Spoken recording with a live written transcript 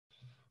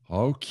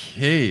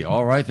Okay,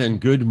 all right then.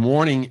 Good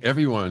morning,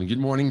 everyone. Good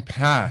morning,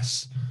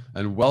 Pass,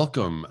 and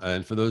welcome.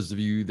 And for those of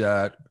you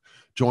that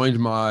joined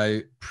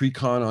my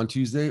pre-con on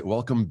Tuesday,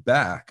 welcome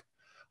back.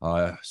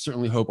 I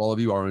certainly hope all of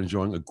you are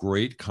enjoying a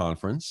great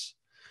conference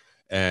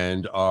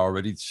and are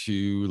ready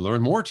to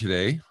learn more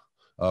today.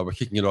 We're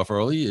kicking it off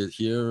early.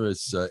 Here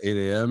it's 8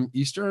 a.m.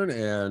 Eastern,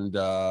 and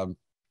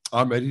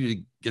I'm ready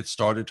to get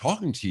started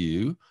talking to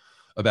you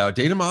about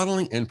data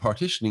modeling and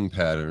partitioning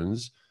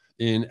patterns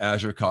in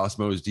Azure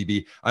Cosmos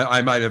DB.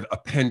 I might have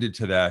appended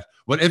to that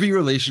what every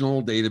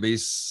relational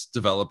database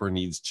developer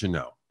needs to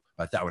know.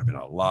 But that would have been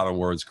a lot of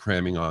words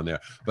cramming on there.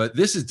 But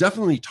this is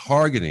definitely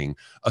targeting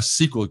a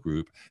SQL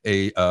group,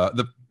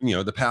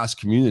 the past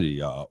community.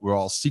 We're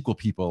all SQL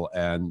people,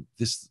 and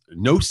this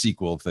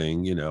NoSQL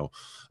thing,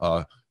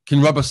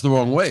 can rub us the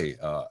wrong way.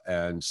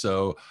 And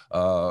so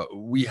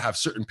we have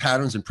certain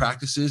patterns and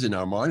practices in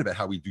our mind about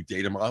how we do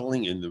data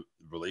modeling in the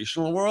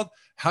relational world.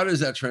 How does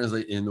that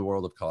translate in the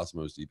world of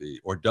Cosmos DB,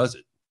 or does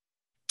it?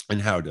 And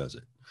how does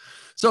it?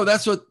 So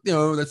that's what,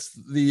 that's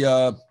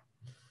the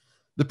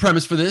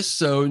premise for this.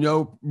 So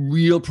no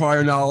real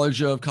prior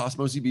knowledge of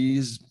Cosmos DB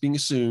is being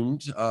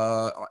assumed.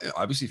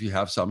 Obviously, if you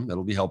have some,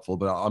 that'll be helpful,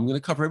 but I'm going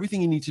to cover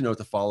everything you need to know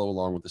to follow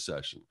along with the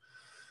session.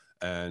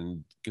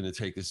 And going to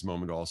take this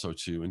moment also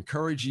to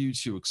encourage you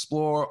to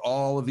explore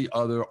all of the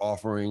other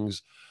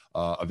offerings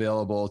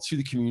available to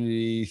the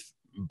community,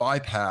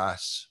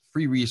 bypass,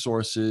 free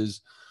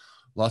resources,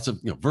 lots of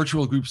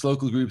virtual groups,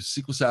 local groups,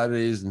 SQL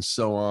Saturdays, and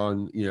so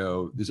on.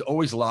 There's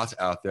always lots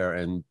out there,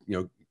 and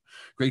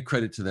great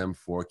credit to them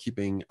for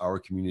keeping our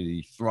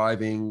community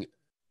thriving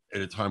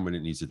at a time when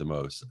it needs it the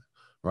most,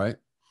 right?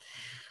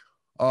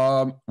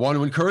 Want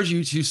to encourage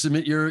you to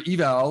submit your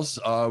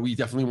evals. We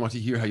definitely want to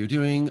hear how you're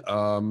doing.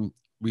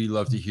 We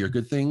love to hear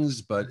good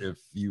things, but if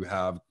you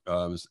have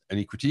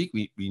any critique,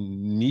 we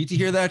need to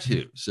hear that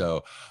too.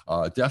 So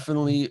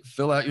definitely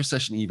fill out your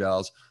session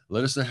evals.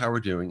 Let us know how we're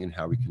doing and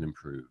how we can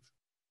improve.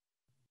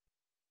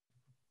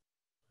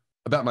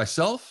 About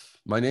myself,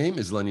 my name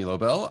is Lenny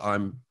Lobel.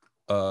 I'm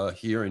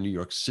here in New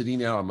York City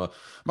now. I'm a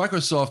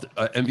Microsoft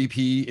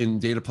MVP in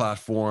data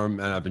platform,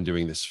 and I've been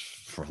doing this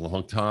for a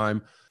long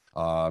time.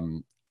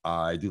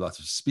 I do lots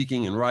of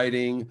speaking and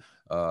writing.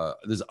 I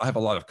have a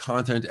lot of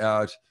content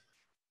out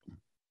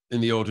in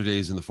the older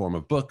days in the form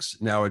of books,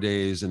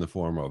 nowadays in the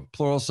form of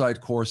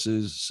Pluralsight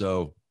courses.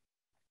 So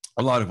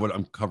a lot of what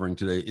I'm covering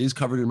today is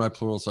covered in my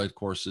Pluralsight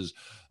courses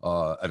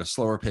at a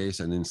slower pace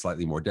and in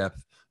slightly more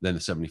depth than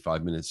the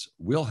 75 minutes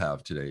we'll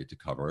have today to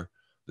cover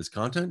this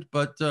content.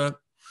 But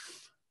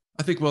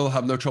I think we'll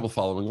have no trouble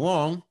following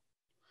along.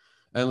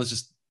 And let's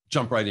just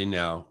jump right in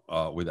now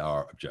with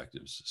our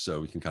objectives, so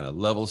we can kind of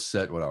level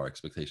set what our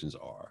expectations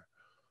are.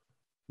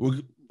 Well,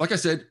 like I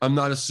said, I'm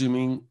not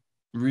assuming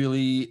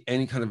really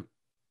any kind of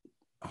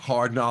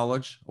hard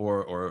knowledge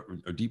or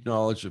deep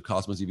knowledge of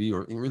Cosmos DB,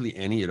 or really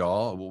any at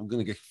all. We're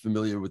going to get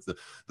familiar with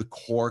the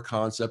core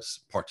concepts,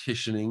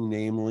 partitioning,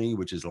 namely,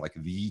 which is like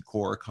the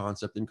core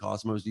concept in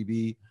Cosmos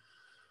DB.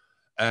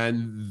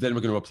 And then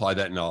we're going to apply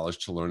that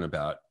knowledge to learn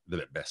about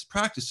the best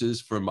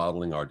practices for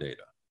modeling our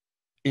data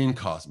in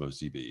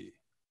Cosmos DB.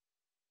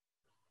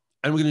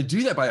 And we're going to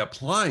do that by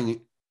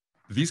applying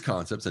these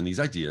concepts and these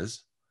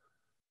ideas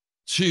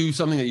to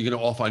something that you're going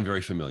to all find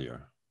very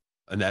familiar.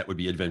 And that would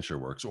be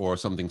AdventureWorks, or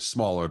something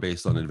smaller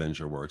based on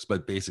AdventureWorks,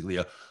 but basically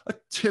a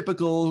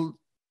typical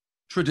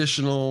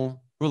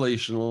traditional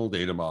relational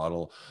data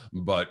model.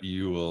 But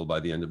you will,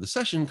 by the end of the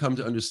session, come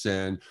to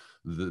understand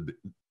the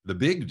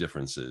big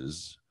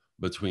differences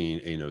between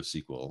a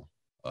NoSQL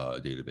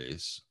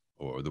database,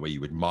 or the way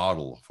you would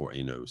model for a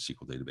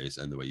NoSQL database,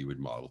 and the way you would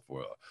model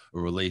for a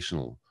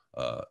relational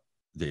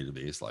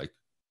database like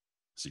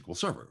SQL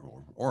Server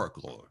or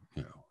Oracle,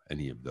 or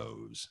any of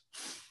those.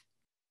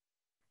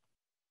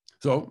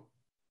 So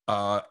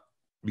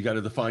we got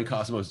to define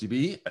Cosmos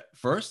DB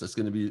first. That's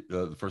going to be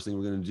the first thing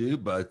we're going to do.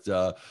 But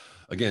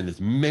again, there's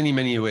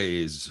many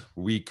ways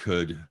we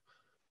could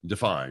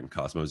define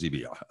Cosmos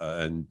DB.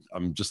 And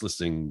I'm just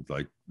listing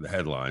like the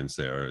headlines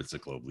there. It's a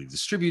globally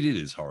distributed,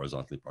 it's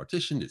horizontally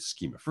partitioned, it's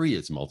schema-free,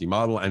 it's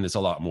multi-model, and it's a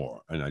lot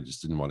more. And I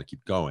just didn't want to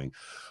keep going.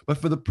 But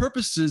for the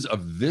purposes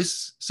of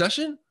this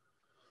session,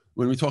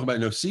 when we talk about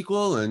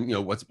NoSQL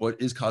and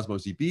what is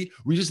Cosmos DB,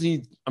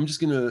 I'm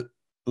just going to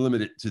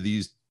limit it to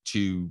these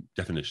two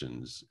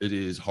definitions. It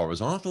is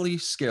horizontally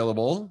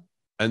scalable,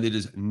 and it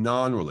is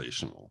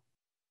non-relational.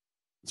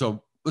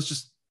 So let's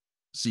just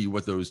see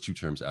what those two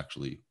terms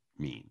actually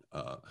mean.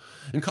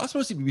 In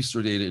Cosmos DB, we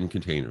store data in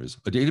containers.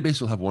 A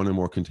database will have one or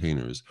more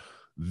containers.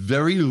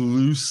 Very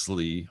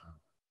loosely,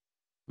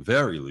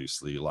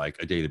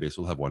 like a database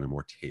will have one or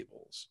more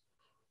tables.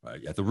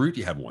 Right? At the root,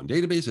 you have one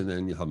database, and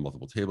then you have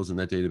multiple tables in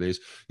that database.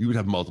 You would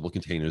have multiple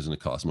containers in a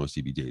Cosmos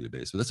DB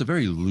database. But that's a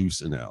very loose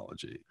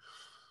analogy.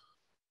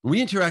 When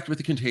we interact with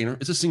the container,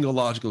 it's a single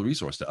logical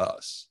resource to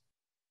us.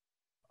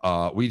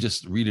 We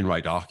just read and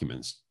write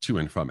documents to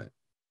and from it.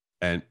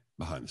 And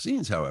behind the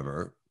scenes,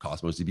 however,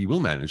 Cosmos DB will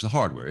manage the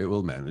hardware. It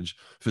will manage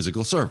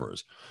physical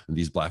servers. And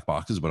these black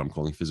boxes, what I'm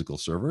calling physical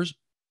servers,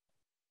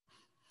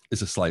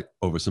 is a slight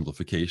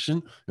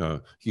oversimplification.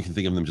 You can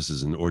think of them just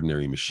as an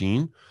ordinary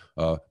machine,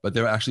 but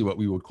they're actually what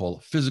we would call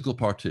physical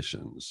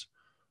partitions,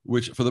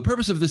 which for the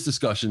purpose of this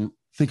discussion,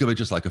 think of it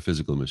just like a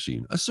physical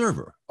machine, a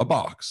server, a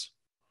box.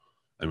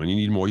 And when you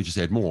need more, you just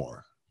add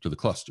more to the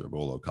cluster,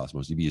 although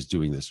Cosmos DB is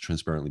doing this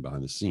transparently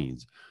behind the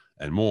scenes,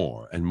 and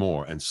more,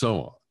 and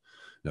so on.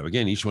 Now,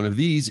 again, each one of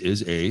these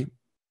is a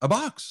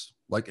box.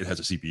 Like it has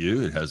a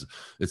CPU, it has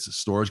its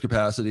storage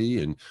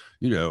capacity. And,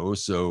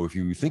 so if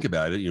you think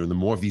about it, the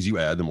more of these you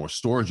add, the more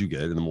storage you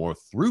get and the more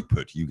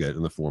throughput you get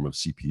in the form of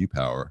CPU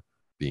power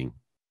being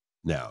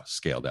now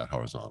scaled out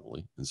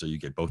horizontally. And so you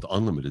get both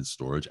unlimited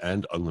storage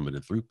and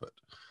unlimited throughput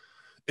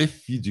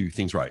if you do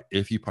things right,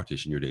 if you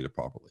partition your data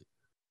properly,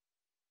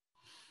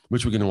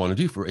 which we're going to want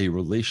to do for a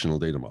relational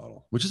data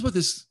model, which is what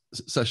this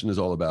session is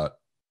all about.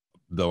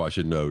 Though I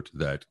should note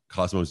that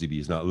Cosmos DB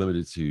is not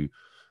limited to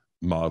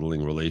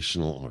modeling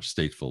relational or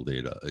stateful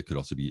data. It could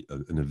also be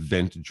an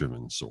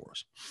event-driven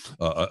source,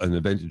 an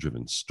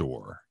event-driven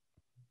store,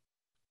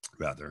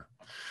 rather.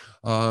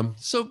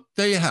 So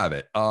there you have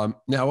it.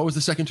 Now, what was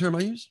the second term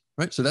I used?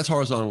 Right. So that's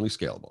horizontally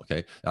scalable.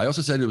 Okay. I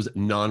also said it was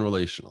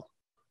non-relational.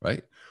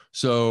 Right.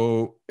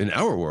 So in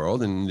our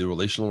world, in the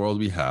relational world,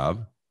 we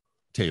have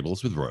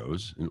tables with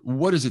rows. And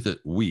what is it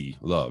that we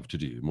love to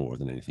do more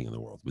than anything in the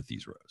world with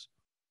these rows?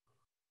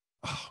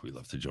 Oh, we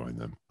love to join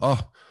them.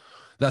 Oh,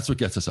 that's what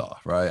gets us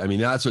off, right? I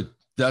mean, that's what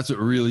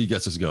really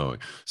gets us going.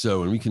 So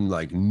when we can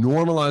like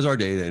normalize our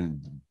data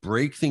and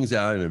break things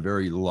out in a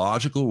very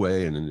logical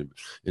way and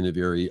in a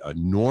very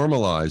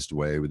normalized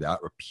way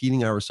without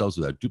repeating ourselves,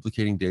 without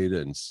duplicating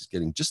data and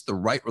getting just the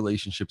right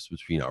relationships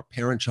between our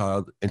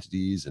parent-child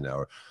entities and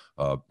our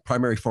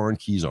primary foreign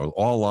keys are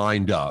all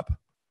lined up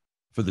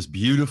for this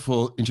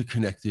beautiful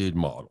interconnected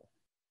model.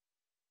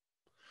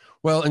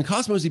 Well, in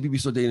Cosmos DB, we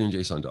store data in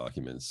JSON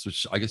documents,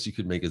 which I guess you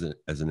could make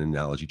as an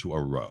analogy to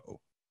a row.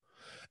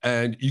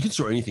 And you can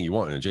store anything you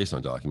want in a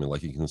JSON document,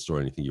 like you can store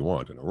anything you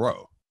want in a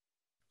row.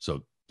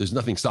 So there's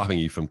nothing stopping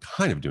you from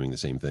kind of doing the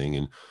same thing.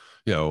 And,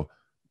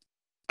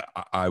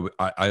 I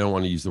don't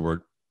want to use the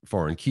word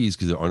foreign keys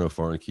because there are no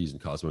foreign keys in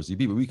Cosmos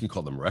DB, but we can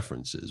call them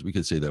references. We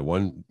could say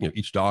that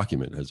each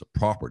document has a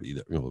property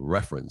that will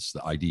reference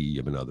the ID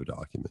of another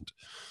document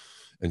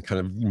and kind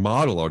of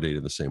model our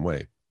data the same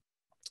way.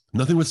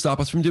 Nothing would stop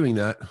us from doing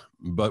that,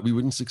 but we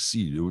wouldn't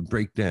succeed. It would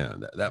break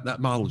down. That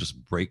model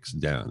just breaks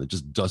down. It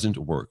just doesn't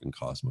work in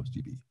Cosmos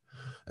DB.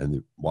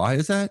 And why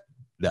is that?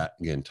 That,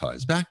 again,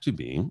 ties back to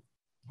being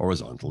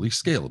horizontally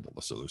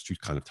scalable. So those two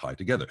kind of tie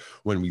together.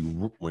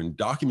 When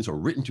documents are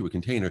written to a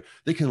container,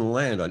 they can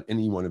land on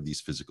any one of these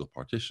physical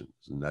partitions.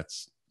 And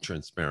that's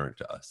transparent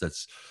to us.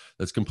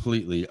 That's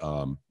completely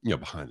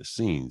behind the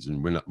scenes.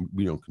 And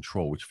we don't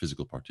control which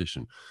physical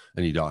partition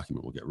any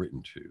document will get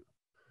written to.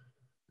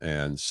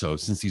 And so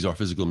since these are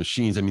physical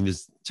machines, I mean,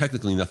 there's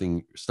technically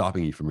nothing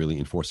stopping you from really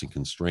enforcing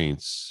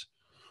constraints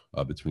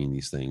between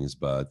these things.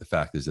 But the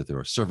fact is that there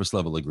are service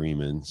level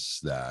agreements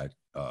that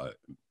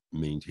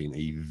maintain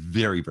a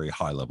very, very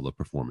high level of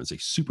performance, a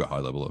super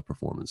high level of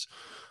performance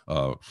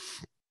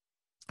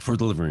for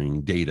delivering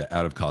data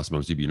out of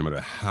Cosmos DB, no matter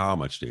how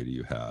much data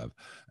you have.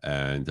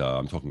 And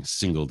I'm talking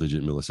single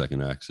digit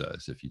millisecond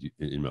access if you do,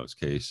 in most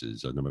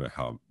cases, no matter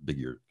how big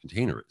your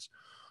container is,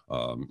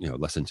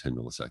 less than 10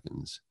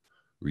 milliseconds.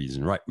 Reads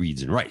and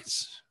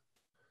writes.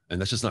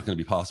 And that's just not going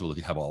to be possible if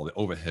you have all the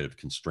overhead of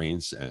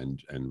constraints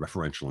and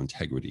referential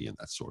integrity and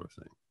that sort of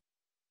thing.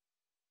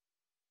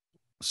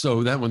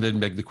 So that one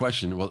then begged the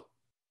question, well,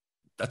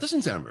 that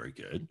doesn't sound very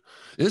good.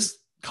 Is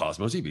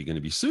Cosmos DB going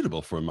to be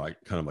suitable for my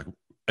kind of like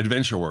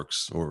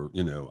AdventureWorks, or,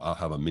 I'll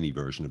have a mini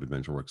version of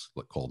AdventureWorks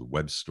called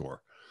Web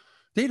Store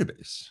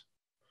database?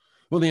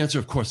 Well, the answer,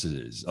 of course, it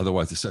is.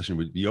 Otherwise, the session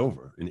would be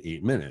over in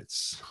 8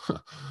 minutes.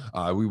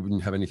 We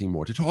wouldn't have anything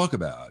more to talk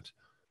about.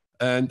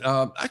 And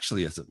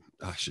actually, I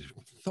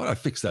thought I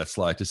fixed that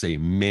slide to say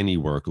many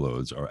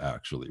workloads are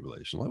actually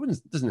relational. It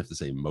doesn't have to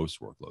say most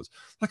workloads.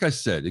 Like I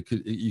said,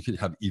 you could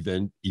have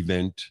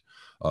event-based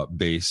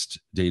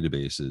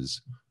databases,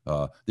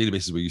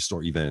 databases where you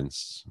store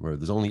events, where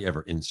there's only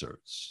ever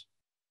inserts.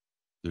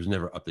 There's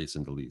never updates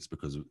and deletes,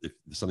 because if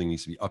something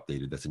needs to be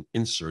updated, that's an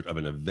insert of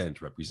an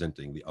event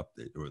representing the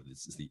update, or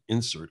this is the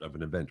insert of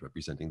an event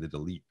representing the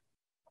delete.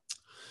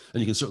 And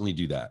you can certainly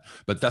do that,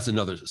 but that's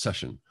another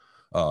session.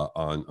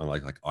 On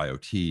like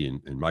IoT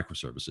and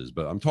microservices.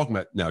 But I'm talking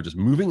about now just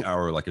moving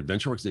our like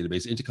AdventureWorks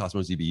database into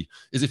Cosmos DB.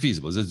 Is it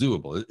feasible? Is it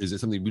doable? Is it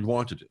something we'd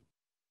want to do?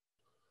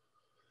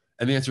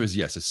 And the answer is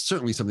yes. It's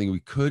certainly something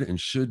we could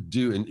and should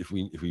do. And if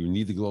we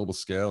need the global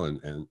scale and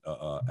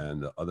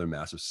the other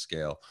massive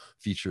scale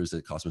features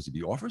that Cosmos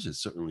DB offers, it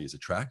certainly is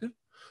attractive.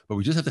 But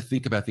we just have to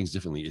think about things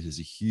differently. It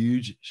is a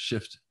huge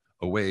shift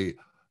away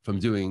from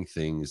doing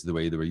things the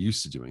way that we're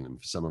used to doing them.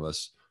 For some of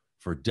us,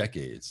 for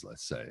decades,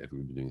 let's say, if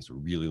we've been doing this for a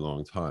really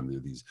long time, there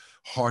are these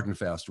hard and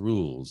fast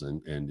rules.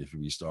 And if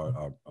we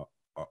are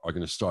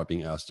going to start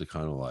being asked to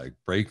kind of like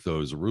break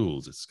those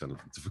rules, it's kind of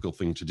a difficult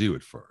thing to do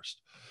at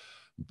first.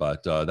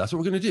 But that's what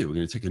we're going to do. We're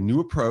going to take a new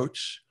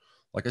approach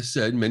Like I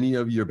said, many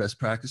of your best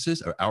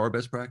practices are our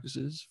best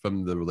practices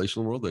from the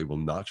relational world. They will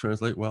not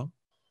translate well.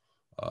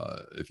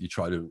 If you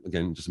try to,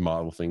 again, just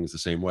model things the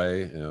same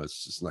way,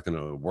 it's just not going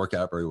to work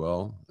out very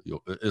well.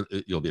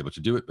 You'll be able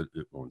to do it, but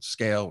it won't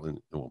scale and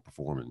it won't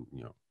perform, and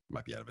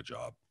might be out of a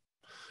job,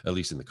 at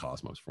least in the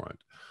Cosmos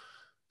front.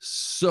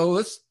 So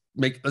let's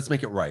make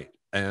it right,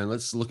 and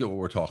let's look at what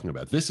we're talking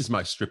about. This is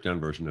my stripped down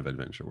version of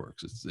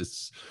AdventureWorks.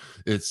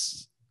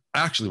 It's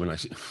actually, when I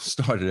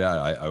started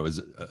out, I was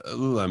a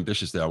little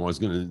ambitious there. I was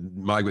going to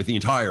migrate the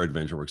entire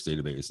AdventureWorks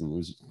database, and it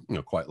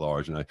was quite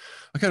large. And I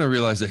kind of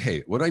realized that,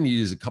 hey, what I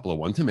need is a couple of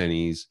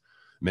one-to-manys,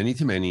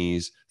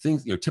 many-to-manys,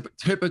 things,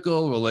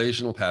 typical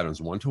relational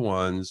patterns,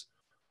 one-to-ones,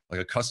 like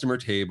a customer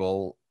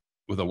table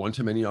with a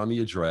one-to-many on the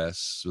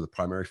address, with a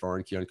primary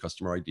foreign key on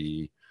customer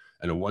ID,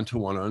 and a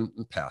one-to-one on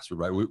password,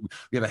 right? We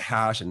have a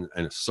hash and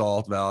a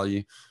salt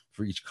value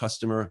for each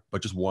customer,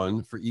 but just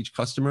one for each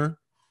customer.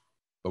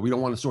 But we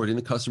don't want to store it in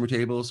the customer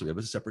table, so we have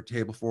a separate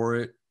table for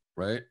it,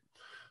 right?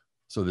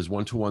 So there's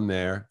one-to-one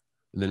there.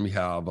 And then we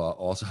have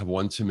also have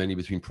one-to-many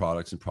between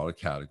products and product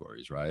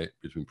categories, right?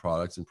 Between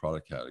products and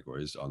product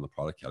categories on the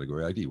product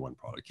category ID. One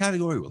product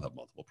category will have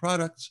multiple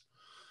products.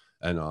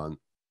 And on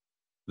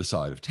the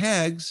side of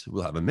tags,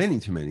 we'll have a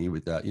many-to-many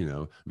with that,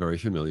 very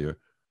familiar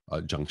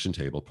junction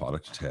table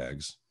product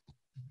tags.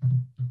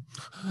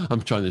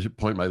 I'm trying to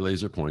point my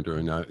laser pointer,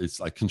 and now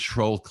it's like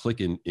control click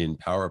in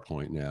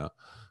PowerPoint now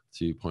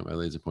to point my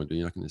laser pointer.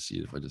 You're not going to see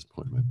it if I just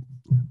point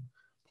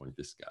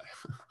this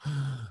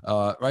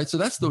guy. Right, so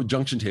that's the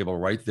junction table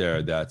right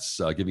there. That's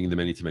giving the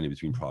many-to-many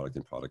between product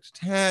and product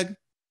tag.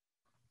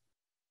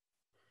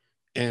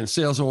 And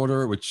sales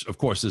order, which of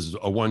course is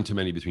a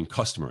one-to-many between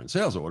customer and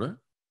sales order,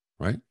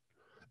 right?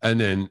 And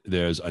then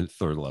there's a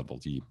third level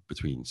deep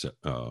between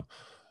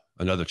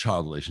another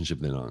child relationship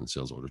then on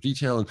sales order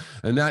detail.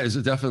 And that is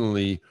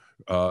definitely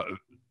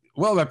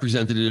well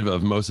representative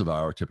of most of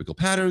our typical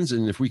patterns.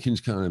 And if we can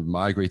kind of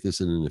migrate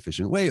this in an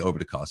efficient way over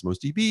to Cosmos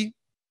DB,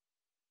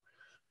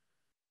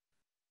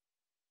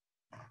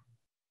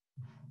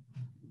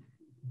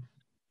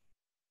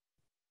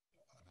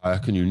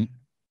 can you,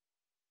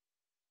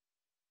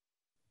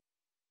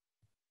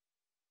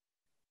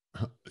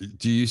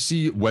 do you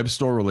see web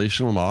store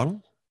relational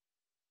model?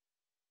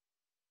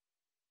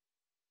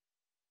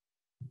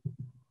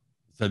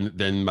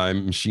 Then my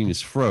machine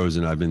is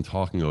frozen. I've been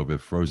talking over a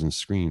frozen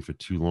screen for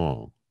too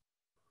long.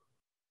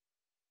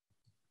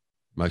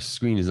 My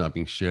screen is not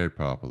being shared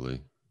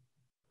properly.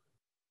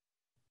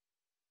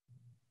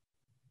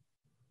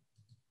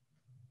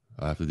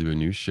 I have to do a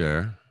new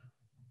share.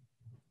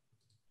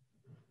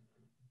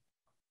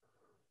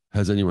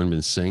 Has anyone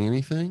been saying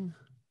anything?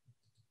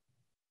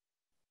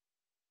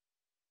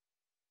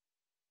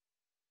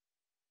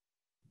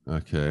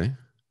 Okay.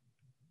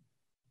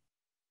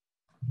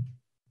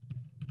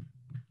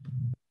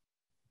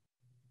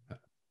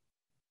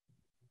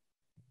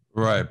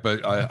 Right,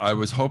 but I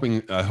was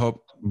hoping,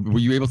 were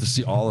you able to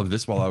see all of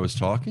this while I was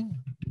talking?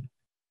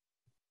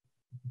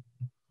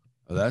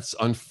 Oh, that's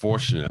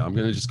unfortunate. I'm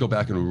going to just go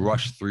back and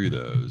rush through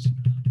those.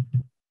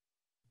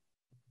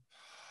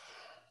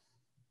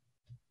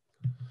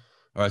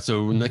 All right,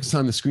 so next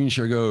time the screen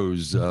share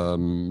goes,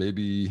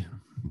 maybe.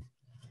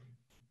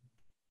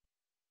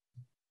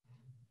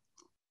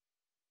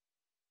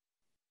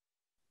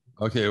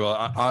 Okay, well,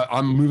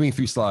 I'm moving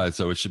through slides,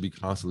 so it should be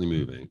constantly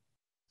moving.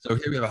 So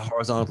here we have a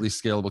horizontally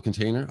scalable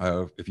container.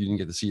 If you didn't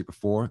get to see it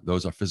before,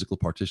 those are physical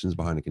partitions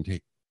behind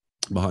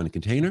a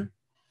container,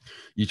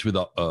 each with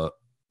a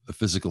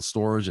physical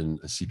storage and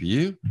a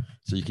CPU.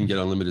 So you can get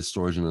unlimited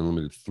storage and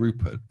unlimited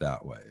throughput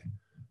that way.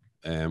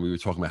 And we were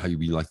talking about how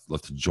you'd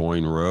love to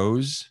join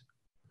rows,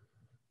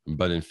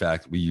 but in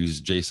fact, we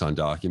use JSON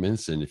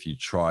documents. And if you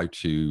try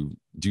to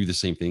do the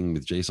same thing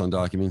with JSON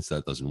documents,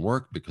 that doesn't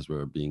work because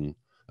we're being,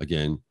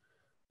 again,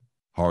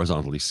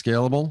 horizontally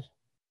scalable.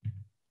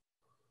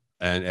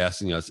 And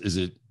asking us, is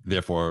it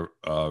therefore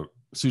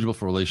suitable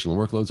for relational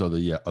workloads?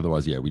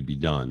 Otherwise, we'd be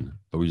done.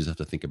 But we just have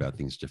to think about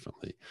things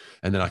differently.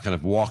 And then I kind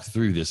of walked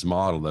through this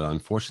model that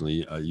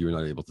unfortunately you were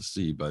not able to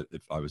see. But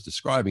if I was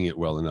describing it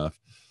well enough,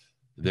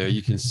 there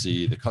you can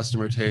see the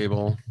customer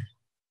table.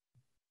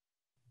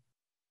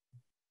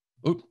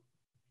 Oop,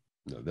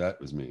 no,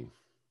 that was me.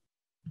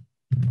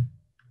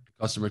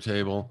 Customer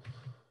table.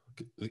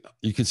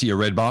 You can see a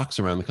red box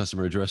around the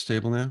customer address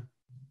table now.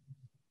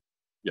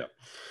 Yeah.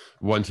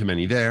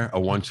 One-to-many there, a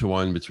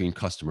one-to-one between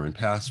customer and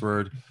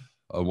password,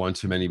 a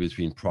one-to-many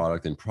between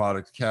product and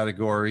product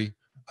category,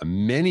 a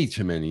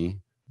many-to-many,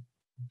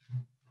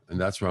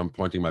 and that's where I'm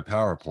pointing my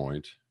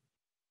PowerPoint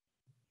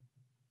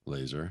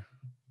laser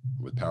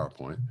with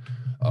PowerPoint,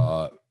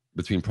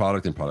 between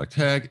product and product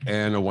tag,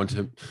 and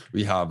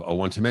we have a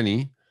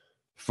one-to-many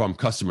from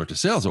customer to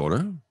sales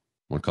order.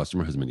 One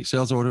customer has many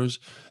sales orders,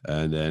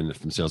 and then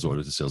from sales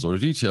order to sales order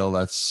detail,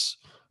 that's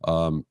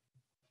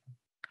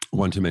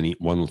one-to-many,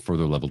 one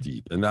further level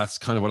deep. And that's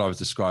kind of what I was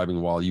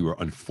describing while you were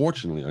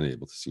unfortunately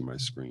unable to see my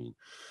screen.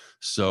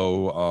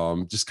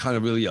 So just kind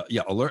of really,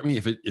 alert me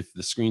if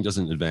the screen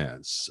doesn't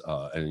advance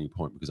at any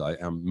point, because I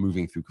am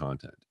moving through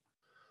content.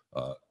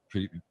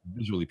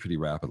 visually pretty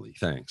rapidly.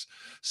 Thanks.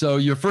 So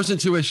your first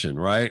intuition,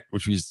 right,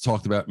 which we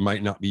talked about,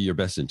 might not be your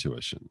best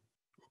intuition.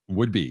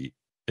 Would be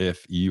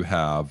if you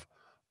have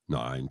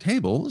 9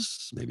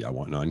 tables, maybe I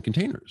want 9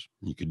 containers.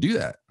 You could do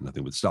that.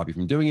 Nothing would stop you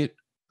from doing it.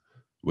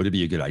 Would it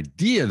be a good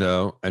idea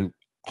though? And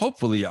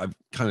hopefully I've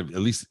kind of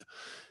at least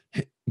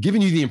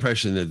given you the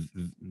impression that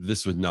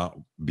this would not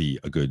be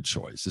a good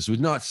choice. This would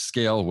not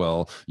scale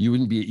well. There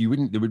would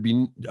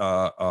be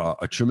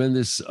a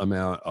tremendous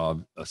amount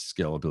of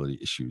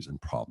scalability issues and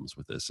problems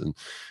with this.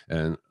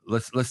 And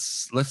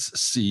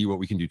let's see what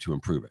we can do to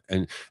improve it.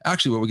 And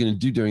actually what we're going to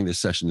do during this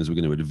session is we're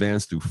going to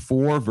advance through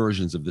 4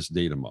 versions of this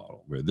data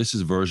model, where this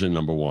is version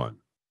number 1.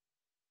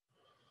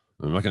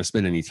 I'm not going to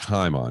spend any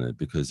time on it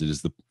because it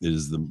is the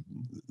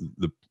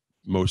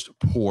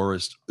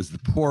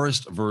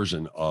poorest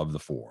version of the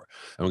 4,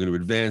 and we're going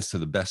to advance to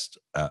the best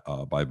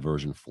by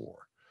version 4.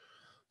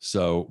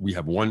 So we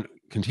have 1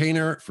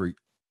 container for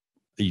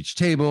each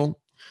table,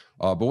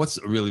 but what's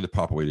really the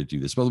proper way to do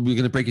this? Well, we're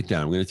going to break it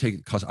down. We're going to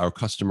take our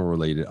customer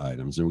related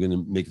items and we're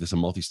going to make this a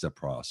multi-step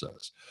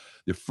process.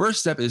 The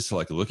first step is to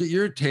look at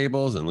your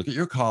tables and look at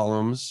your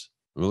columns.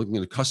 We're looking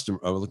at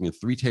we're looking at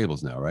 3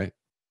 tables now, right?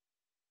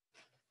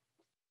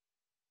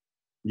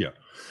 Yeah,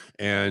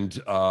 and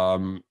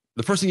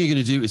the first thing you're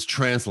going to do is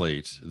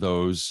translate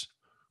those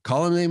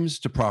column names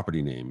to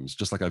property names,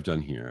 just like I've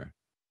done here.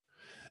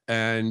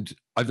 And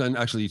I've done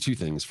actually 2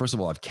 things. First of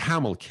all, I've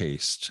camel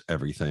cased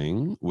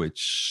everything,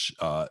 which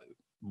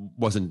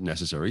wasn't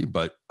necessary,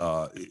 but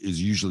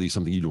is usually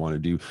something you'd want to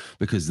do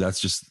because that's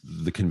just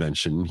the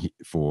convention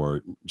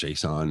for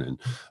JSON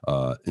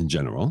and in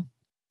general.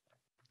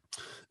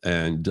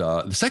 And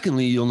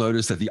secondly, you'll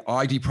notice that the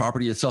ID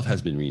property itself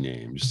has been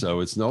renamed. So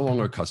it's no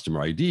longer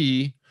customer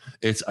ID,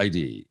 it's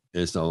ID.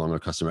 It's no longer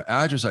customer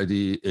address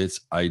ID, it's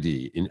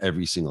ID in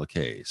every single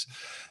case.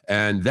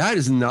 And that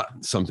is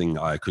not something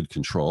I could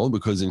control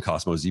because in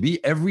Cosmos DB,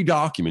 every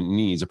document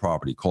needs a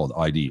property called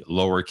ID,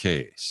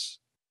 lowercase.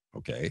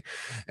 Okay.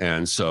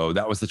 And so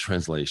that was the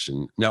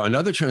translation. Now,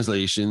 another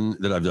translation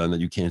that I've done that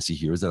you can't see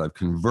here is that I've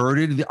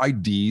converted the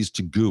IDs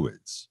to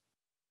GUIDs.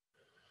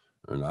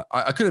 And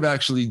I could have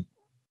actually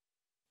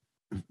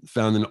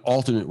found an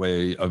alternate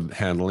way of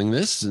handling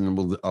this,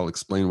 and I'll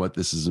explain what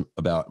this is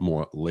about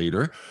more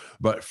later.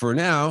 But for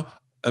now,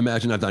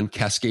 imagine I've done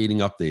cascading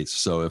updates.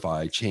 So if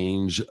I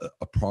change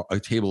a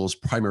table's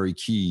primary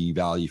key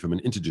value from an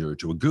integer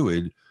to a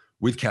GUID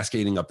with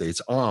cascading updates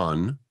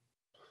on,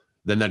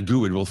 then that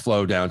GUID will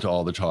flow down to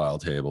all the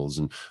child tables,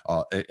 and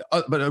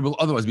but it will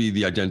otherwise be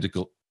the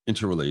identical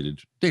interrelated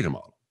data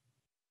model.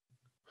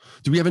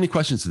 Do we have any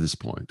questions to this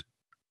point?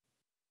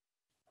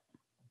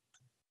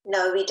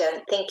 No, we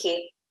don't. Thank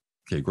you.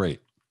 Okay, great.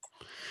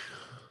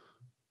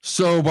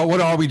 So, but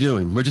what are we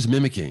doing? We're just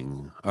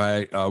mimicking, all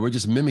right? We're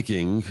just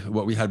mimicking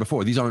what we had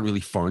before. These aren't really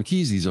foreign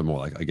keys. These are more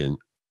like, again,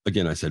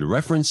 I said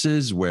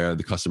references, where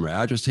the customer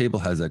address table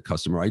has that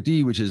customer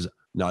ID, which is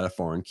not a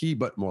foreign key,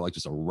 but more like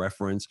just a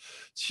reference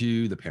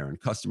to the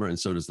parent customer, and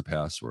so does the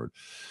password.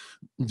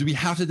 Do we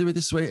have to do it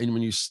this way? And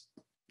when you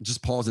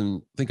just pause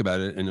and think about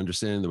it and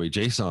understand the way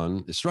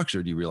JSON is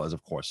structured, you realize,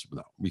 of course,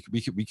 no, we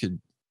could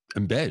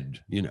embed,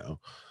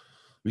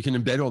 we can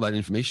embed all that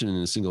information in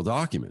a single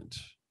document.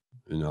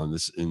 And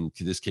in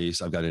this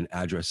case, I've got an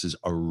addresses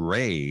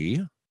array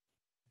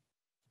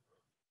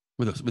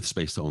with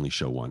space to only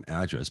show 1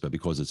 address, but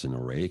because it's an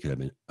array, it could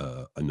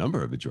have a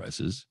number of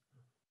addresses,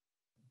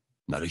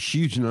 not a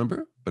huge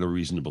number, but a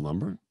reasonable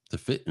number to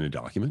fit in a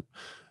document.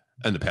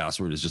 And the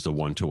password is just a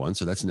 1-to-1,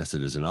 so that's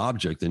nested as an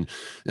object. And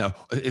now,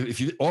 if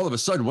you all of a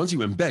sudden, once you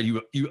embed,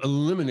 you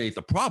eliminate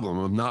the problem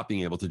of not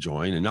being able to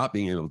join and not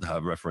being able to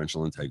have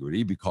referential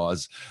integrity,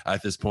 because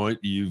at this point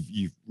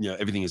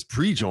everything is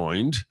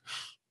pre-joined,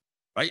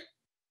 right?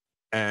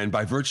 And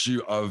by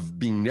virtue of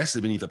being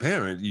nested beneath a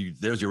parent,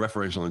 there's your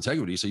referential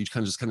integrity. So you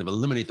kind of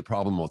eliminate the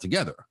problem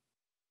altogether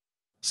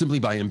simply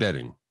by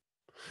embedding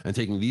and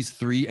taking these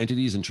 3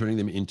 entities and turning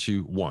them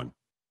into 1.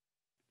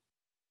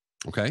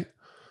 Okay.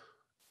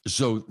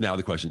 So now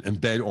the question,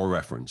 embed or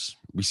reference.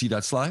 We see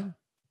that slide?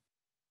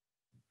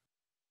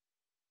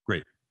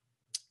 Great.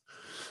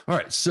 All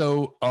right,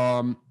 so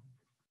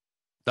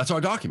that's our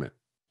document.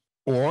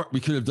 Or we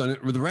could have done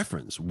it with a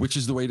reference. Which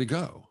is the way to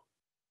go?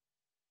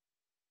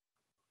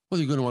 Well,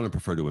 you're going to want to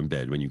prefer to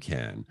embed when you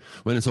can.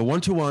 When it's a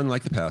 1-to-1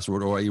 like the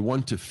password, or a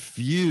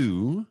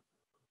 1-to-few.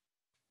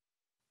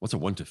 What's a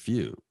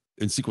 1-to-few?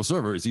 In SQL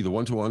Server, it's either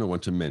 1-to-1 or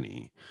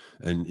 1-to-many.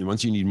 And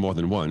once you need more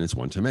than 1, it's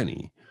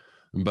 1-to-many.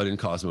 But in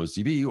Cosmos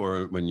DB,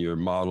 or when you're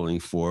modeling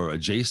for a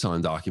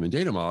JSON document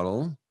data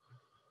model,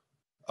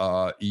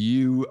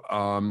 you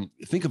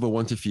think of a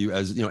 1-to-few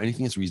as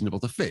anything that's reasonable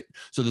to fit.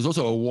 So there's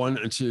also a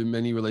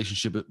 1-to-many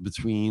relationship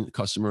between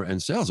customer and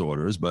sales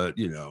orders, but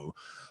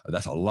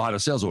that's a lot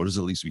of sales orders.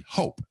 At least we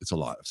hope it's a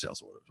lot of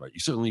sales orders, right? You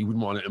certainly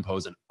wouldn't want to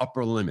impose an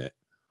upper limit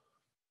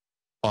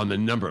on the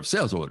number of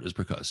sales orders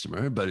per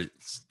customer, but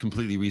it's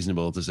completely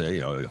reasonable to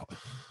say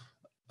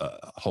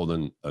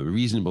hold a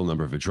reasonable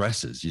number of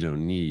addresses. You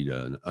don't need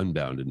an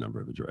unbounded number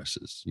of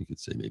addresses. You could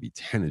say maybe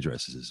 10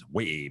 addresses is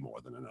way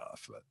more than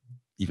enough, but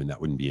even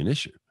that wouldn't be an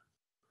issue.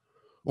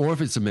 Or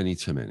if it's a many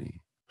to many.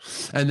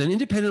 And then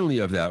independently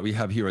of that, we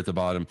have here at the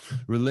bottom,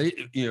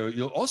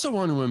 you'll also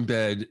want to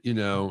embed,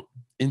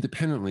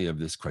 independently of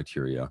this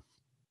criteria,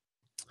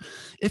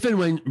 if and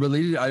when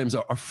related items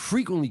are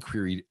frequently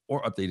queried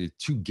or updated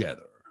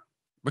together.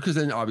 Because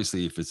then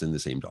obviously if it's in the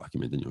same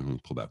document, then you only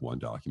pull back one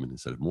document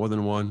instead of more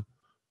than one.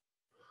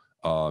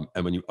 And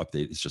when you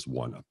update, it's just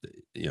one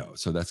update,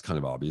 so that's kind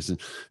of obvious.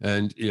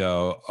 And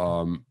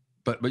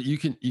but you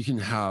can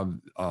have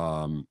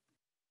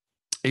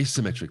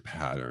asymmetric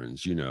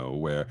patterns,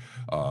 where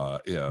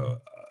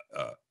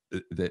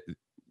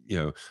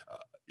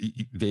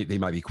they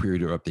might be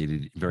queried or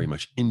updated very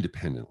much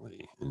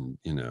independently, and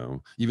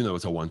even though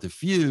it's a one to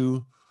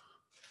few,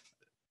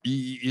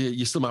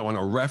 you still might want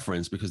to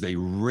reference because they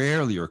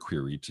rarely are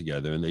queried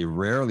together and they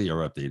rarely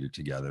are updated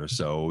together.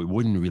 So it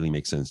wouldn't really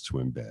make sense to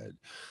embed.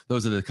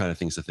 Those are the kind of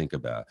things to think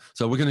about.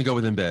 So we're going to go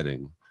with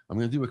embedding. I'm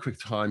going to do a quick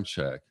time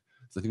check.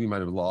 So I think we might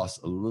have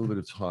lost a little bit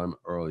of time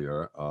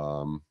earlier.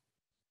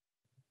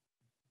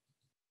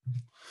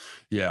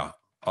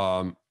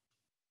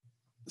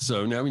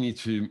 So now we need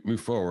to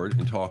move forward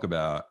and talk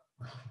about,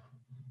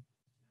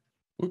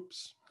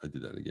 oops, I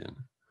did that again.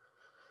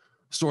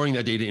 Storing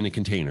that data in a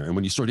container. And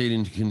when you store data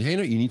in a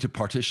container, you need to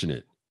partition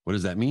it. What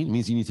does that mean? It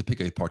means you need to pick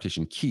a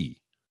partition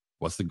key.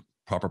 What's the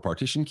proper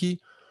partition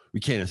key? We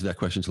can't answer that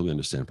question until we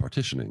understand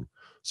partitioning.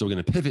 So we're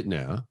going to pivot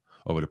now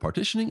over to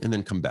partitioning and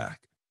then come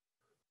back.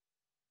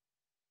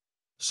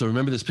 So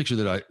remember this picture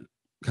that I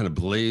kind of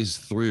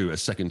blazed through a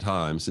second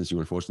time since you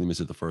unfortunately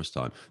missed it the first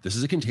time. This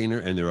is a container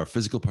and there are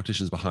physical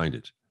partitions behind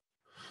it.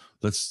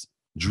 Let's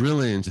drill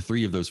into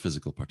 3 of those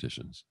physical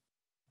partitions.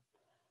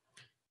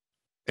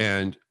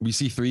 And we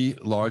see 3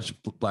 large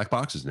black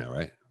boxes now,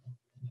 right?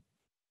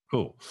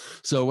 Cool.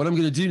 So what I'm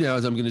going to do now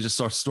is I'm going to just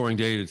start storing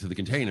data to the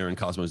container, and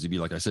Cosmos DB,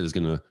 like I said, is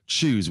going to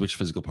choose which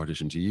physical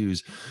partition to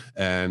use.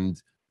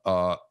 And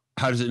how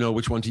does it know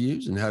which one to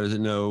use? And how does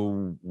it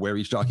know where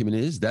each document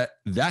is? That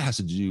has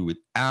to do with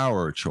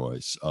our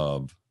choice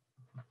of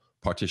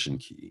partition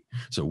key.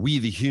 So we,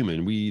 the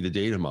human, we, the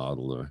data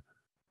modeler,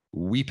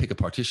 we pick a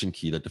partition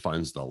key that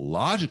defines the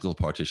logical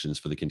partitions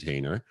for the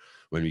container.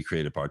 When we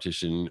create a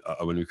partition,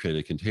 when we create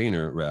a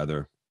container,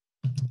 rather,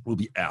 we'll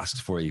be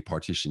asked for a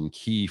partition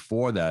key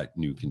for that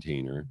new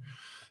container.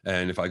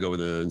 And if I go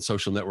with a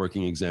social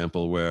networking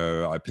example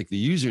where I pick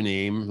the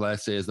username,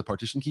 let's say, as the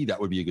partition key, that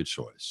would be a good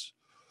choice.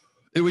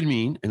 It would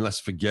mean, and let's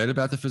forget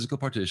about the physical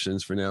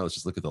partitions for now, let's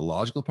just look at the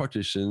logical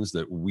partitions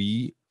that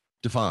we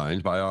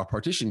defined by our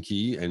partition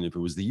key. And if it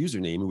was the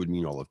username, it would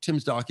mean all of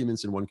Tim's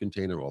documents in one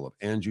container, all of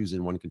Andrew's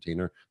in one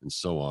container, and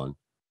so on,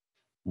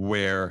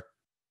 where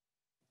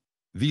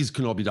these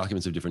can all be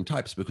documents of different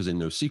types because in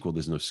NoSQL,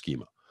 there's no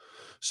schema.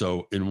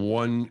 So in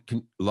one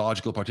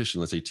logical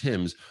partition, let's say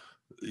Tim's,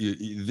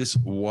 this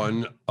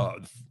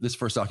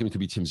first document could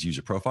be Tim's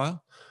user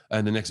profile,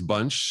 and the next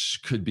bunch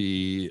could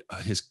be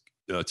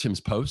Tim's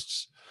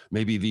posts.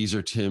 Maybe these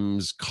are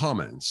Tim's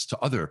comments to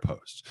other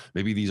posts.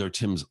 Maybe these are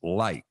Tim's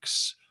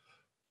likes.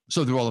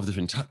 So they're all of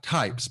different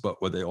types,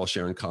 but what they all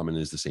share in common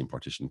is the same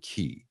partition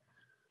key.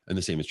 And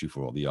the same is true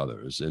for all the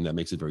others. And that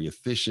makes it very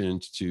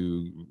efficient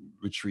to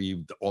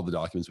retrieve all the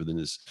documents within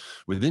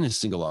a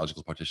single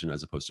logical partition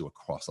as opposed to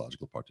across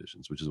logical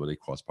partitions, which is what a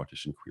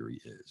cross-partition query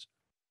is.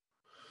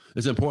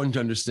 It's important to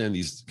understand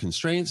these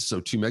constraints. So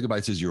 2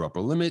 megabytes is your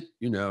upper limit,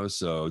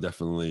 so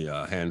definitely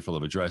a handful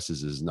of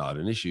addresses is not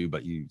an issue,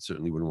 but you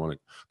certainly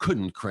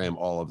couldn't cram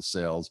all of the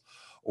sales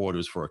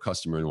orders for a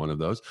customer in one of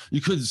those. You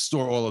could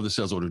store all of the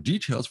sales order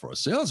details for a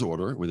sales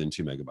order within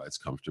 2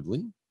 megabytes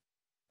comfortably.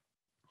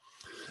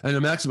 And a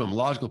maximum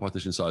logical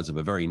partition size of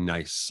a very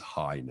nice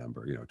high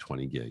number,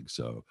 20 gigs.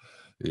 So,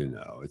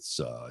 it's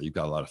you've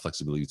got a lot of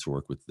flexibility to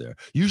work with there.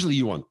 Usually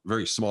you want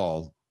very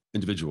small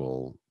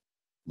individual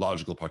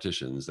logical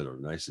partitions that are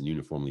nice and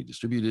uniformly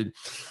distributed.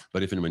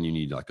 But if and when you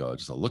need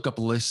just a lookup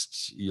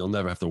list, you'll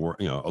never have to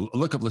work, a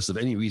lookup list of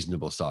any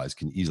reasonable size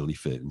can easily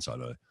fit inside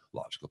a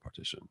logical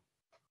partition.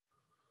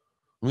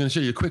 I'm going to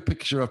show you a quick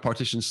picture of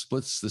partition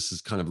splits. This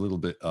is kind of a little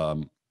bit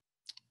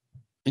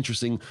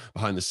interesting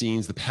behind the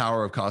scenes. The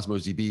power of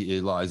Cosmos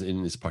DB lies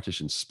in this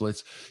partition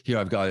splits. Here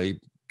I've got a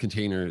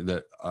container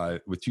that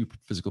with 2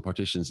 physical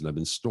partitions, and I've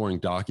been storing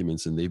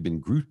documents, and they've been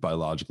grouped by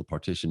logical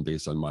partition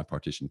based on my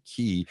partition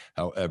key.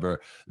 However,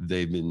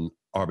 they've been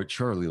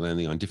arbitrarily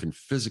landing on different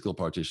physical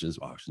partitions.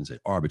 Well, I shouldn't say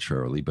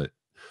arbitrarily, but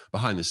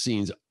behind the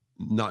scenes,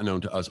 not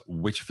known to us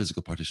which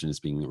physical partition is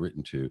being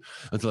written to,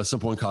 until at some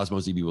point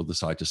Cosmos DB will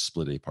decide to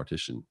split a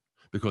partition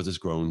because it's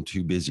grown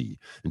too busy.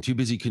 And too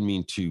busy can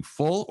mean too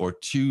full or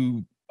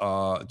too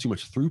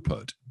much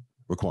throughput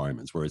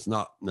requirements, where it's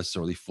not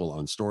necessarily full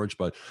on storage,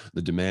 but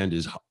the demand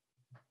is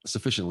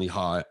sufficiently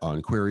high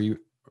on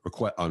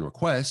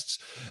requests,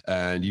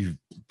 and you've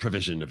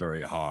provisioned a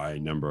very high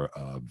number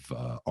of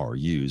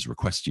RUs,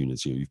 request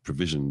units. You've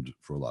provisioned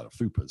for a lot of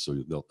throughput,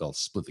 so they'll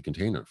split the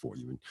container for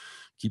you and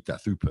keep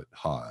that throughput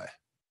high.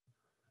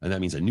 And that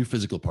means a new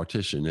physical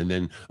partition, and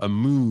then a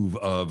move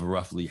of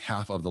roughly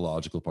half of the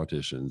logical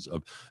partitions.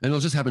 And it'll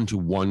just happen to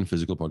one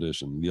physical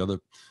partition. The other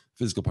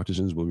physical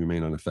partitions will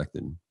remain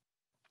unaffected.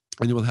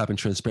 And it will happen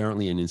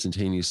transparently and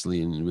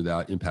instantaneously and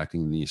without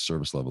impacting the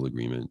service level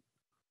agreement.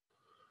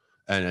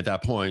 And at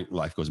that point,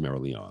 life goes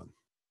merrily on.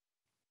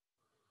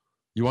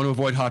 You want to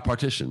avoid hot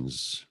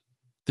partitions.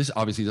 This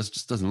obviously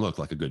just doesn't look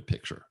like a good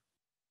picture.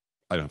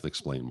 I don't have to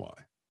explain why.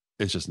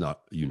 It's just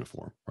not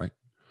uniform, right?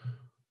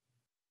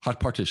 Hot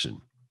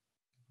partition.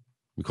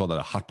 We call that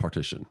a hot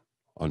partition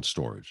on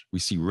storage. We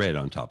see red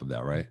on top of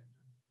that, right?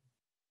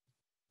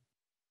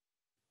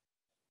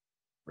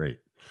 Great.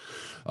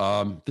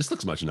 This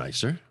looks much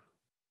nicer,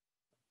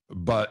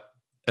 but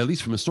at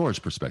least from a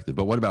storage perspective.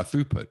 But what about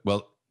throughput?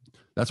 Well,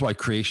 that's why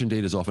creation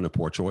data is often a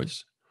poor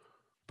choice,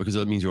 because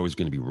that means you're always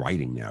going to be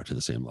writing now to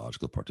the same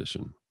logical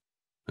partition.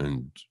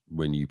 And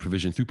when you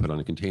provision throughput on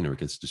a container, it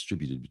gets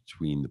distributed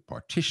between the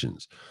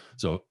partitions.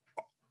 So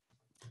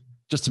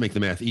just to make the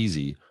math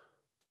easy,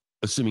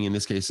 assuming in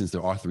this case, since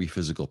there are 3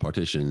 physical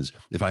partitions,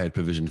 if I had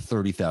provisioned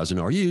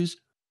 30,000 RUs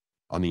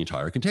on the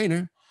entire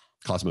container,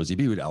 Cosmos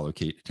DB would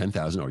allocate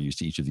 10,000 RUs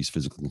to each of these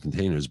physical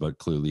containers, but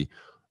clearly,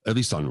 at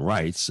least on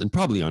writes, and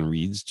probably on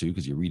reads too,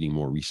 because you're reading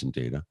more recent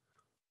data,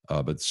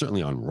 but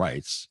certainly on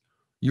writes,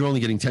 you're only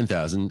getting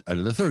 10,000 out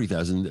of the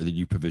 30,000 that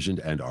you provisioned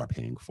and are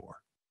paying for.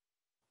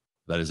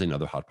 That is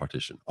another hot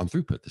partition on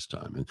throughput this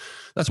time. And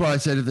that's why I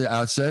said at the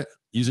outset,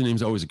 username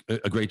is always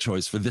a great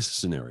choice for this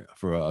scenario,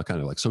 for a kind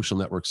of like social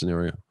network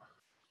scenario.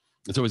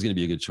 It's always going to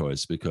be a good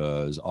choice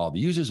because all the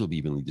users will be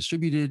evenly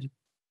distributed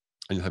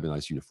and you'll have a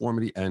nice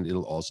uniformity, and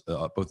it'll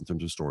also, both in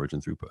terms of storage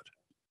and throughput.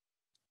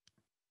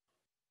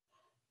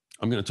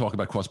 I'm going to talk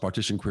about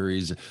cross-partition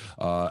queries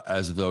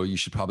as though you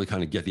should probably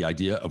kind of get the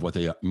idea of what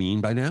they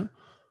mean by now.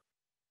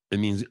 It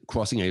means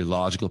crossing a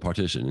logical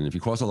partition. And if you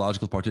cross a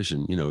logical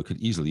partition, you know, it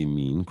could easily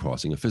mean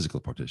crossing a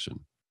physical partition.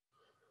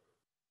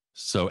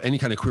 So any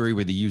kind of query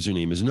where the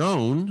username is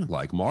known,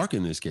 like Mark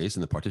in this case,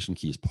 and the partition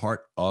key is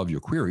part of your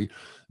query,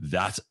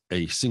 that's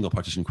a single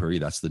partition query.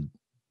 That's the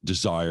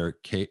desired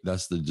case.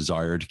 That's the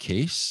desired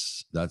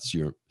case. That's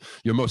your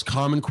most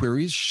common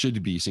queries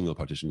should be single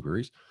partition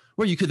queries,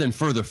 where you could then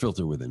further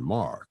filter within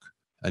Mark,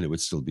 and it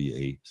would still be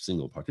a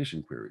single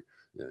partition query.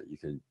 You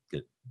can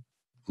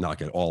not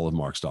get all of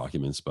Mark's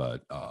documents,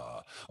 but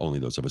only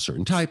those of a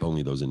certain type,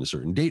 only those in a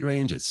certain date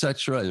range,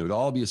 etc. And it would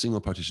all be a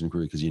single partition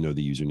query because you know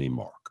the username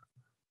Mark.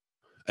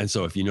 And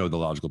so if you know the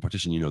logical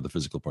partition, you know the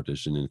physical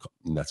partition,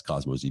 and that's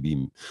Cosmos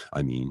DB,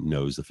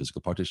 knows the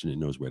physical partition, it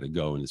knows where to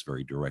go, and it's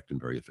very direct and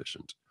very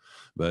efficient.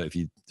 But if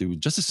you do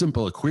just as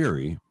simple a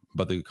query,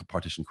 but the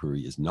partition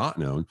query is not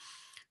known,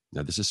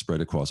 now this is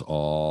spread across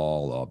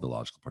all of the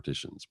logical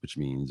partitions, which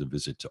means a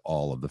visit to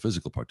all of the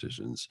physical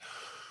partitions,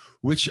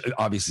 which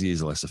obviously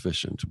is less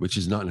efficient, which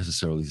is not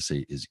necessarily to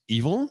say is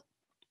evil.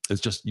 It's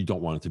just you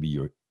don't want it to be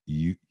your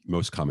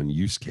most common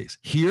use case.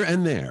 Here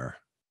and there,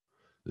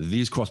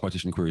 these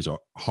cross-partition queries are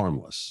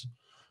harmless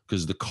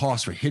because the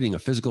cost for hitting a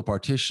physical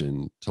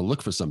partition to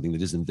look for something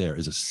that isn't there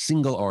is a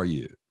single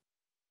RU,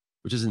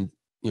 which isn't,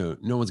 no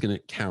one's going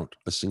to count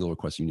a single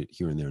request unit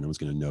here and there. No one's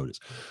going to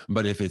notice.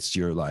 But if it's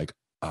your like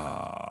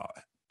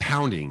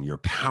pounding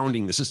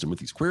the system with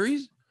these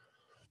queries,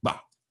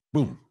 bah,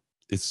 boom,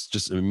 it's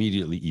just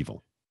immediately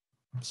evil.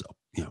 So,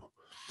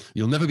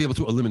 you'll never be able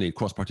to eliminate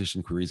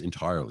cross-partition queries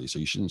entirely. So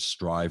you shouldn't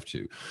strive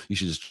to. You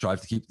should just strive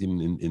to keep them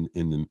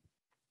in the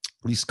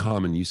least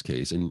common use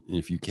case. And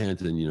if you can't,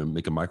 then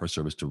make a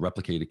microservice to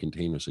replicate a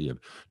container so you have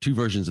 2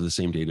 versions of the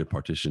same data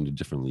partitioned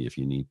differently if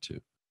you need to.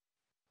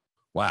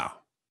 Wow.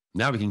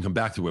 Now we can come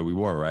back to where we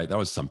were, right? That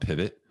was some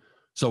pivot.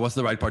 So what's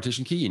the right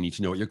partition key? You need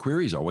to know what your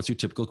queries are. What's your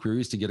typical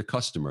queries to get a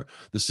customer?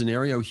 The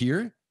scenario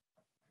here,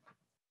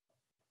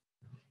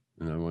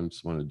 and I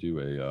just want to do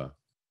a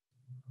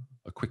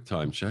quick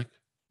time check.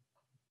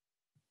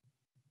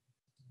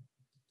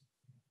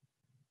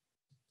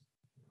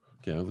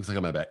 Okay, it looks like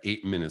I'm about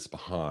 8 minutes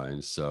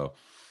behind, so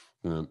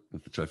I'm going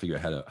to try to figure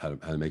out how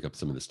to make up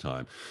some of this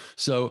time.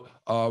 So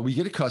we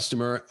get a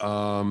customer.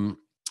 The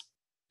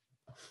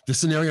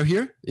scenario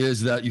here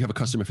is that you have a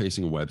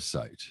customer-facing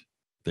website.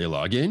 They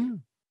log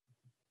in,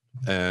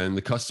 and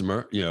the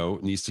customer,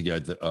 needs to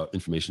get the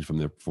information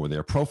for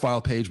their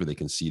profile page where they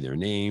can see their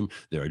name,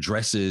 their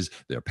addresses,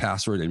 their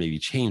password, and maybe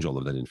change all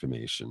of that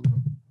information.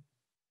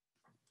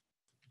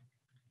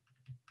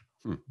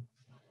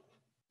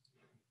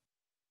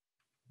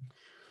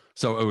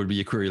 So it would be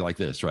a query like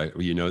this, right?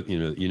 Where you know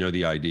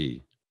the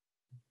ID,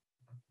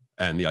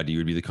 and the ID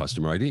would be the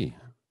customer ID.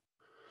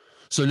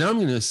 So now I'm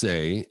going to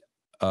say,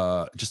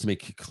 just to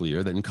make it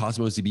clear, that in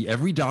Cosmos DB,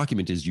 every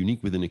document is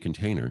unique within a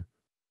container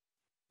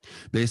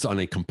based on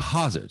a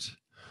composite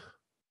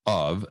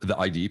of the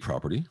ID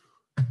property,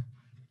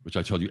 which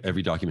I told you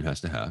every document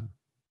has to have,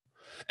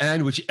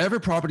 and whichever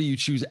property you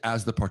choose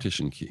as the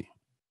partition key,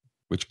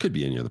 which could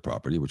be any other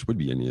property, which would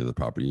be any other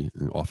property,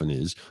 and often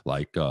is,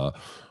 like,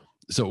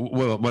 so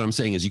what I'm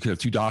saying is you could have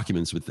 2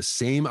 documents with the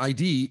same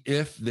ID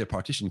if their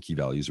partition key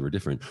values were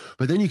different.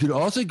 But then you could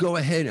also go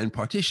ahead and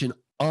partition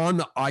on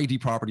the ID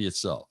property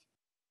itself.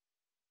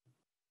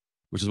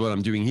 which is what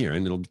I'm doing here.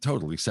 And it'll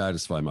totally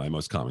satisfy my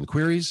most common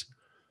queries.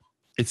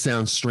 It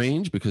sounds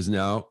strange because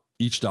now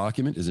each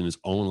document is in its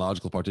own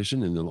logical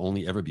partition and there'll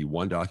only ever be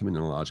one document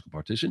in a logical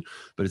partition,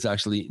 but it's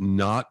actually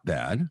not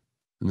bad.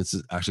 And this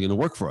is actually going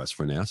to work for us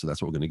for now. So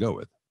that's what we're going to go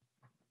with.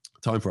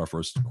 Time for our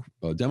first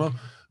demo.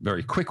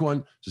 Very quick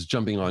one. Just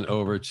jumping on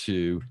over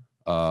to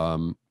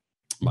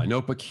my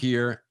notebook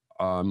here.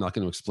 I'm not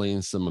going to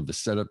explain some of the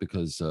setup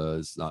because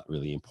it's not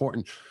really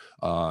important.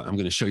 I'm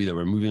going to show you that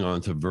we're moving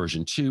on to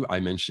version 2. I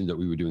mentioned that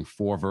we were doing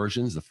 4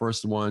 versions. The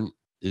first one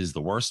is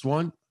the worst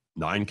one,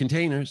 9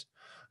 containers.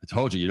 I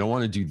told you don't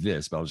want to do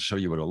this, but I'll just show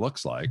you what it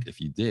looks like.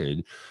 If you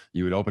did,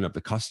 you would open up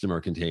the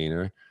customer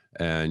container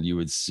and you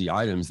would see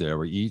items there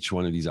where each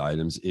one of these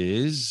items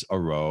is a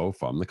row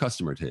from the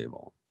customer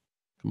table.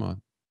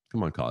 Come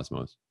on,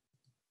 Cosmos.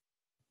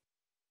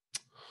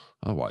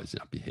 Oh, why is it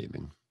not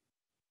behaving?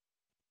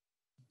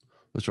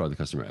 Let's try the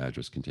customer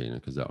address container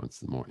because that one's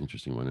the more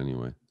interesting one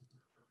anyway.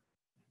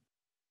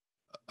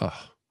 I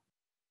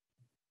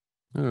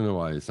don't know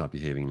why it's not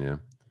behaving now.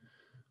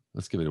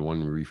 Let's give it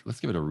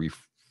a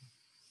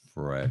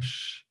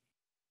refresh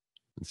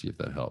and see if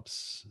that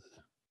helps.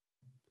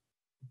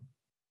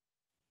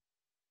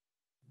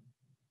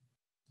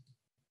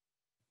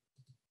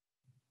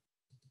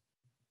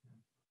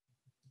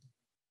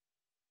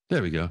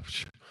 There we go.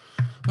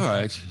 All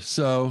right.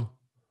 So,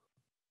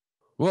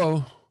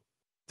 whoa.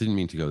 Didn't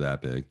mean to go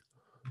that big.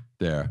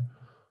 There.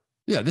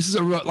 Yeah, this is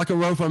a row, like a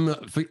row from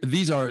the,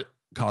 these are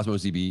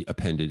Cosmos DB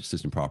appended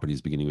system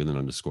properties beginning with an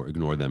underscore.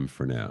 Ignore them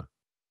for now.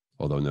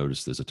 Although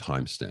notice there's a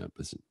timestamp.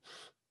 It's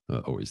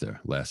always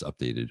there. Last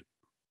updated.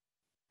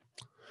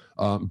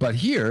 But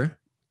here,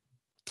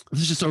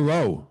 this is just a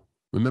row.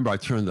 Remember, I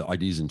turned the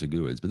IDs into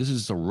GUIDs, but this is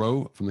just a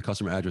row from the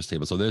customer address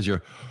table. So there's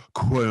your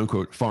quote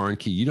unquote foreign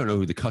key. You don't know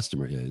who the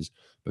customer is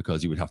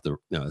because you would have to,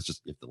 it's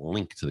just you have to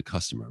link to the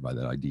customer by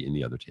that ID in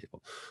the other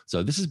table.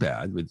 So this is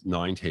bad with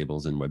 9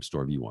 tables in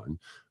WebStore v1.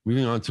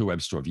 Moving on to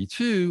WebStore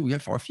v2, we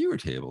have far fewer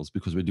tables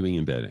because we're doing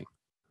embedding.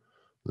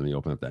 Let me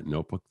open up that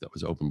notebook that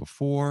was open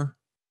before.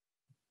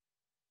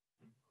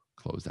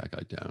 Close that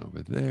guy down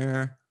over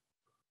there.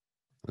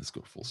 Let's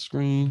go full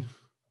screen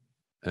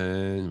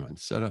and run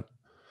setup.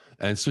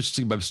 And switch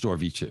to WebStore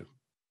v2.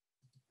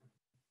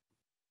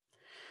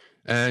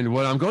 And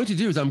what I'm going to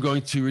do is I'm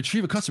going to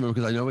retrieve a customer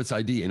because I know its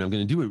ID, and I'm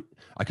going to do it.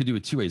 I could do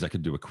it 2 ways. I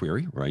could do a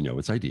query where I know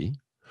its ID,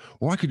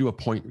 or I could do a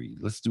point read.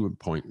 Let's do a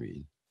point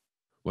read.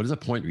 What does a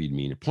point read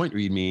mean? A point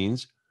read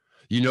means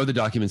you know the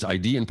document's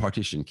ID and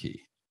partition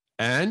key.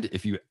 And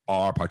if you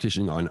are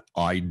partitioning on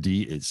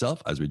ID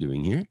itself, as we're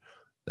doing here,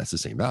 that's the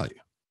same value.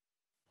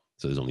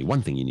 So there's only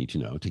one thing you need to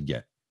know to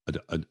get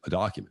a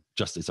document,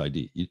 just its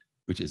ID.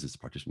 Which is its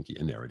partition key,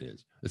 and there it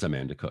is. It's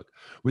Amanda Cook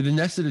with the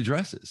nested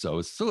addresses. So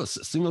it's still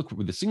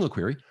with a single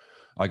query.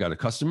 I got a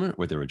customer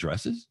with their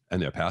addresses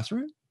and their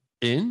password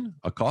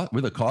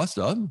with a cost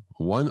of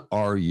 1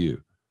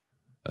 RU,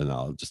 and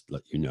I'll just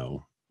let you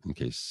know in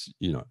case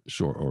you're not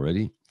sure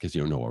already, in case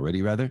you don't know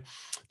already. Rather,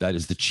 that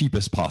is the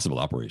cheapest possible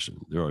operation.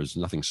 There is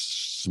nothing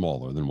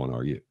smaller than 1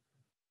 RU.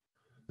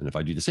 And if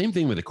I do the same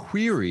thing with a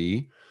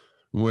query,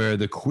 where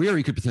the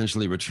query could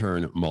potentially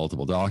return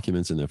multiple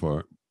documents, and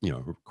therefore,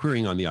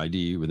 querying on the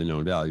ID with a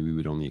known value, we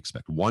would only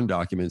expect 1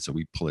 document, so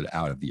we pull it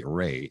out of the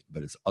array,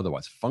 but it's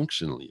otherwise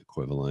functionally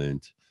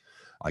equivalent.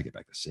 I get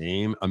back the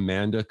same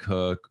Amanda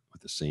Cook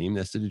with the same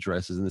nested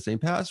addresses and the same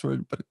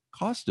password, but a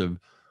cost of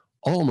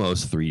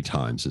almost 3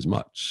 times as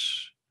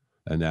much.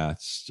 And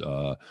that's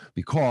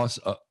because,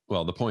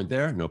 the point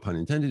there, no pun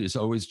intended, is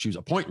always choose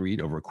a point read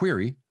over a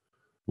query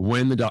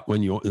when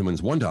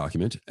it's 1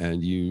 document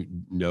and you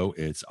know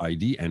its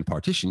ID and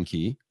partition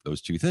key,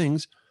 those 2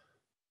 things.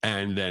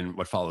 And then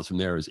what follows from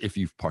there is if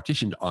you've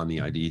partitioned on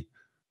the ID,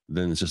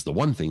 then it's just the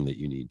one thing that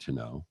you need to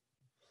know,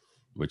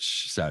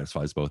 which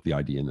satisfies both the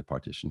ID and the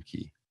partition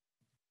key.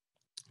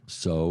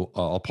 So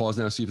I'll pause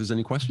now, see if there's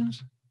any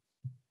questions.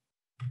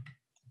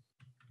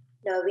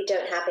 No, we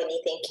don't have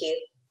any. Thank you.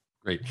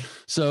 Great.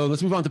 So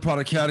let's move on to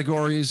product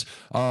categories.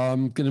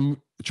 I'm going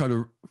to try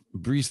to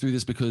breeze through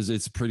this because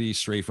it's pretty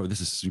straightforward.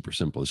 This is super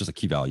simple. It's just a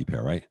key value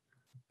pair, right?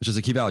 It's just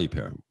a key value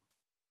pair.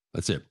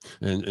 That's it.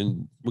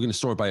 And we're going to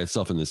store it by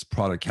itself in this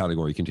product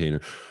category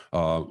container.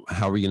 How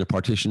are we going to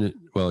partition it?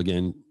 Well,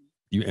 again,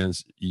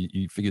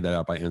 you figure that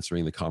out by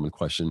answering the common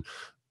question.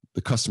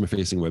 The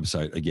customer-facing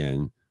website,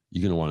 again,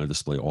 you're going to want to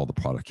display all the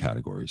product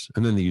categories.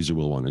 And then the user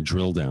will want to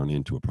drill down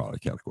into a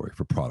product category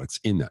for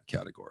products in that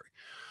category.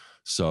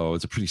 So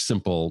it's a pretty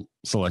simple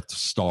select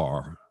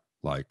star,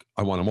 like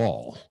I want them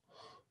all.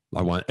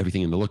 I want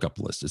everything in the lookup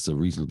list. It's a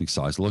reasonably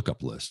sized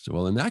lookup list.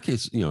 Well, in that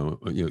case, you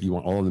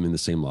want all of them in the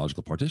same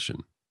logical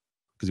partition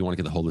because you want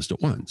to get the whole list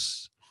at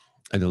once.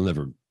 And it'll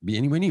never be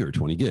anywhere near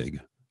 20 gig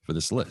for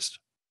this list.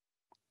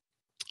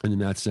 And in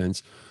that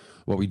sense,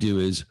 what we do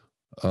is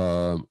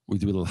we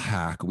do a little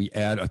hack. We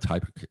add a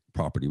type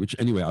property, which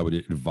anyway, I would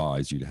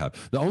advise you to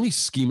have. The only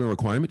schema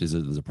requirement is that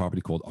there's a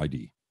property called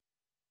ID.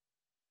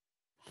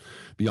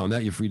 Beyond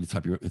that, you're free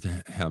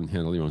to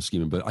handle your own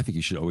schema, but I think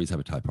you should always have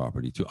a type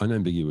property to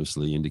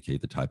unambiguously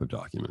indicate the type of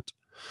document.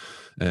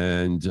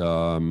 And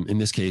in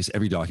this case,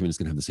 every document is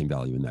going to have the same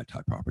value in that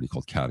type property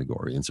called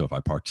category. And so if I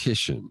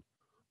partition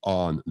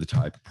on the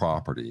type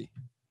property,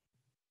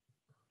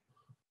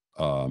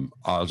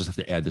 I'll just have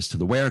to add this to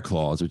the where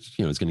clause, which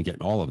is going to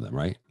get all of them,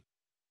 right?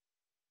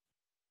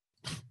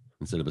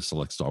 Instead of a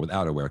select star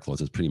without a where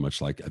clause, it's pretty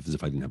much like as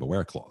if I didn't have a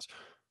where clause.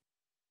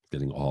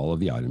 Getting all of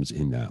the items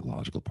in that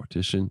logical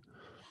partition,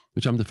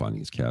 which I'm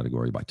defining as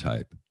category by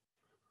type.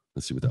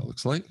 Let's see what that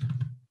looks like.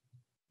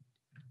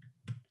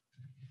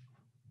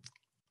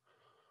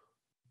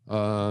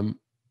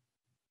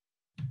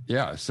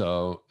 Yeah,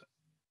 so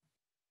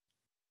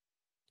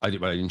I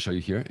didn't show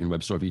you here in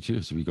WebStore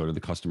v2. So we go to the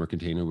customer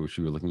container, which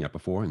we were looking at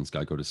before, and this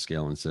guy go to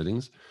scale and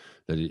settings,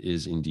 that it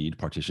is indeed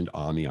partitioned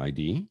on the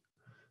ID.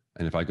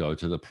 And if I go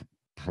to the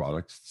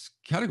product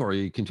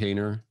category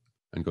container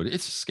and go to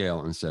its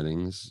scale and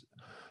settings,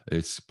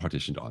 it's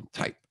partitioned on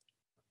type.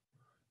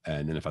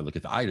 And then if I look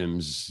at the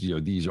items,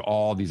 these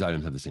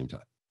items have the same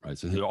type, right?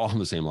 So they're all in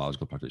the same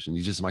logical partition.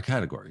 These are just my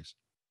categories.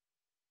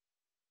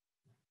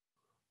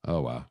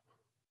 Oh, wow.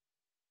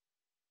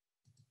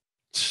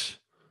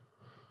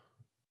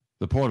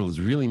 The portal is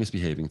really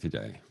misbehaving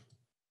today.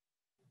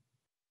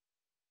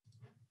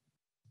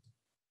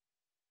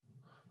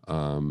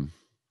 I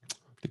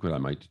think what I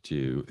might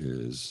do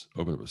is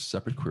open up a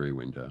separate query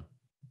window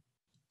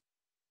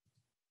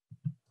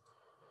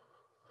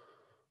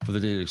for the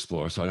Data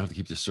Explorer, so I don't have to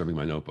keep disturbing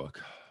my notebook.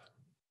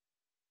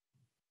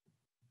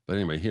 But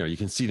anyway, here you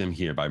can see them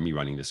here by me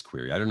running this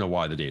query. I don't know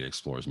why the Data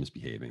Explorer is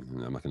misbehaving,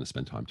 and I'm not going to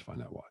spend time to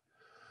find out why.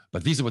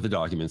 But these are what the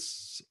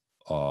documents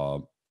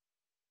look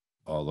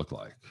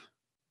like.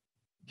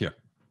 Here.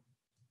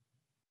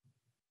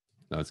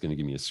 Now it's going to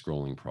give me a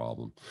scrolling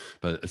problem.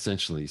 But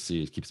essentially,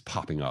 see, it keeps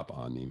popping up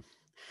on me.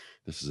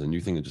 This is a new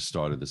thing that just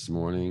started this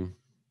morning.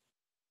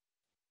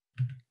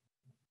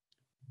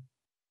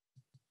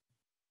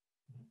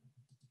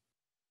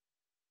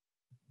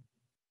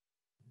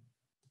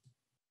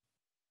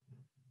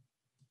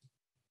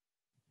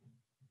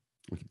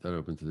 We'll keep that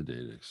open to the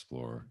Data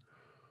Explorer.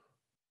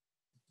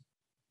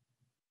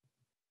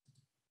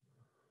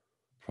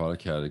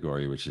 Product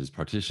category, which is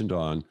partitioned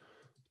on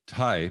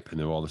type, and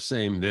they're all the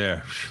same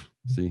there.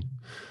 See,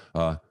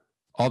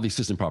 all these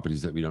system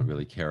properties that we don't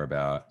really care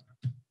about.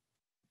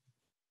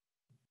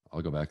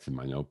 I'll go back to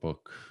my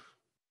notebook.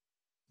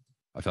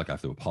 I feel like I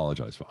have to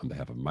apologize on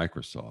behalf of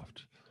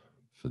Microsoft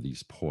for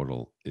these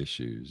portal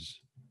issues.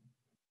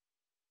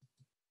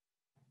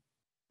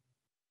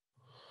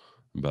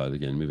 But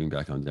again, moving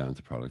back on down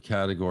to product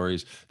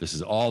categories, this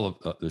is all of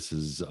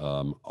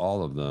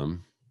all of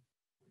them.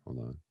 Hold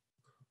on,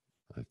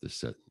 I have to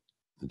set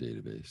the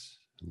database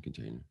and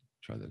container.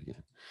 Try that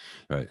again.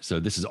 All right,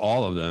 so this is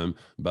all of them,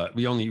 but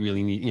we only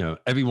really need,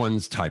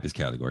 everyone's type is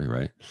category,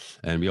 right?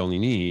 And we only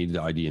need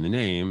the ID and the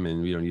name,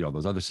 and we don't need all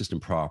those other system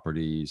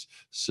properties.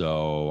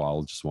 So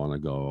I'll just want to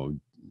go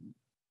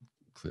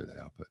clear that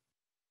output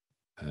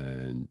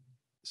and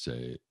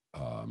say,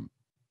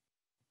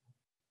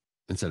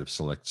 instead of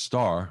select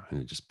star, and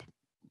it just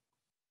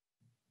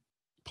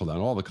pull down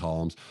all the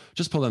columns,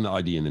 just pull down the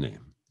ID and the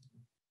name.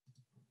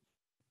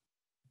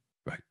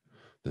 Right,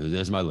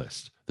 there's my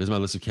list. There's my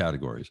list of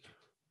categories.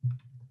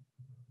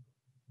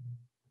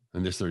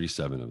 And there's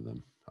 37 of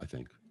them, I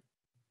think.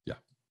 Yeah.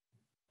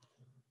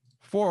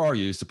 4 are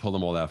used to pull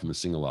them all out from a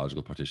single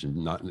logical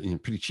partition, not in a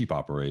pretty cheap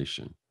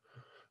operation.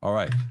 All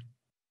right.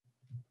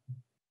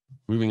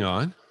 Moving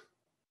on.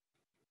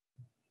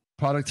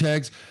 Product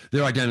tags,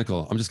 they're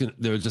identical.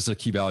 They're just a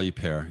key value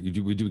pair.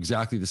 We do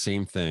exactly the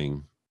same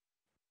thing.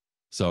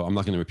 So I'm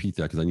not going to repeat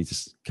that because I need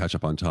to catch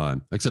up on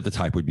time, except the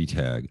type would be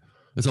tag.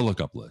 It's a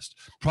lookup list.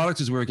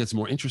 Products is where it gets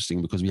more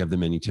interesting because we have the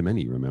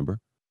many-to-many, remember?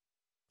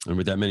 And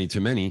with that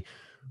many-to-many,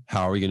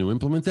 how are we going to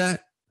implement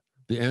that?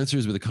 The answer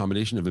is with a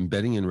combination of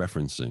embedding and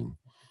referencing.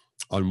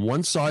 On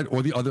one side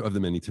or the other of the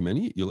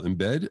many-to-many, you'll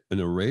embed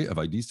an array of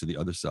IDs to the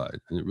other side.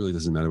 And it really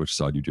doesn't matter which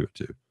side you do it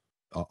to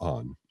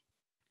on.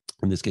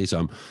 In this case,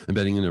 I'm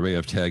embedding an array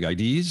of tag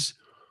IDs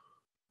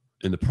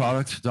in the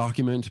product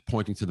document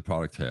pointing to the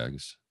product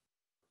tags.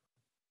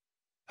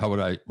 How would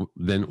I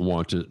then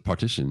want to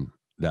partition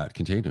that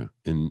container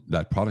in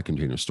that product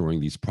container,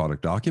 storing these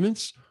product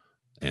documents?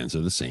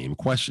 Answer the same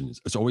questions.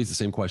 It's always the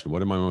same question.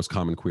 What are my most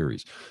common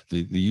queries?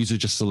 The user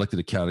just selected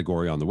a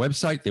category on the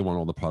website. They want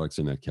all the products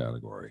in that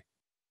category.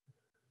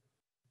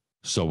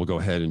 So we'll go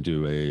ahead and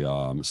do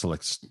a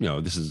select,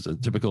 this is a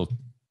typical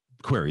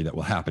query that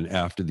will happen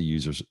after the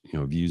user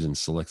views and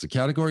selects a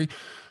category.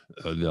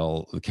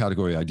 The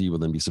category ID will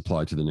then be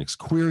supplied to the next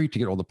query to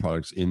get all the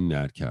products in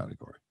that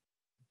category.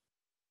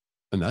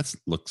 And that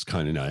looks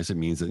kind of nice. It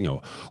means that,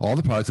 all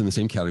the products in the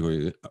same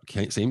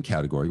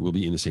category will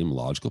be in the same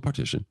logical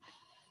partition.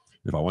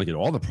 If I want to get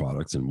all the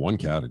products in one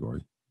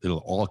category,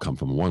 it'll all come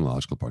from one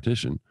logical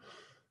partition.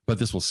 But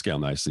this will scale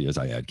nicely as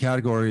I add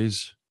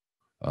categories.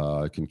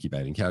 I can keep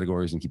adding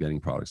categories and keep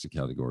adding products to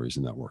categories,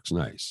 and that works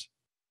nice.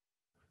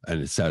 And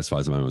it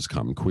satisfies my most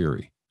common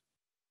query.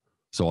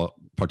 So I'll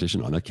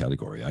partition on that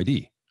category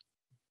ID.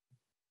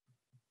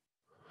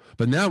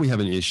 But now we have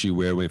an issue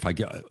where if I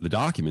get the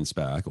documents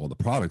back, all the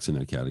products in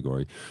that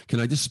category, can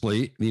I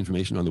display the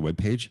information on the web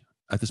page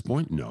at this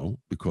point? No,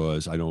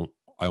 because I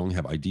only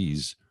have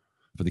IDs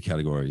for the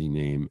category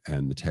name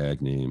and the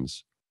tag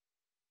names.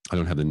 I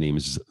don't have the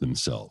names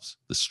themselves,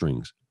 the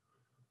strings.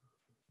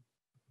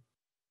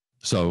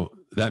 So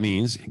that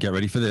means, get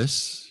ready for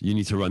this. You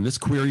need to run this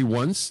query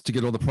once to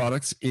get all the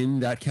products in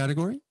that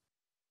category.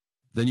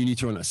 Then you need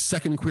to run a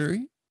second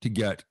query to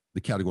get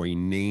the category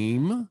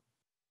name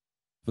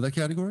for that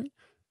category.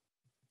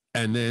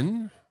 And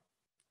then,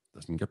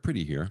 doesn't get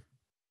pretty here,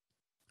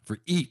 for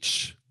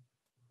each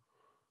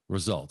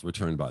result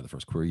returned by the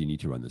first query, you need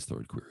to run this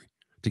third query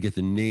to get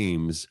the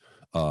names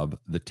of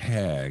the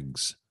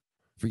tags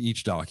for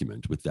each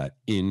document with that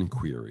in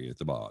query at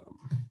the bottom.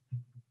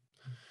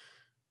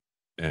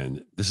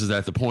 And this is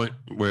at the point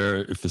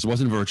where if this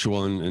wasn't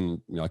virtual and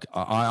like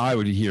I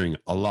would be hearing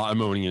a lot of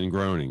moaning and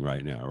groaning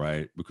right now,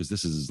 right? Because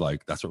this is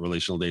like, that's what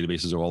relational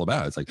databases are all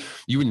about. It's like,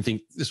 you wouldn't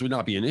think this would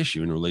not be an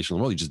issue in a relational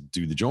world. You just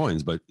do the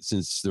joins, but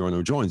since there are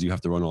no joins, you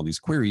have to run all these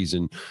queries.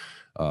 And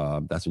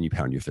that's when you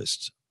pound your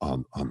fist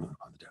on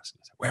the desk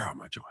and say, where are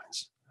my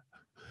joins?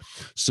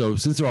 So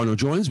since there are no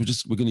joins,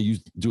 we're going to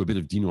do a bit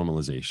of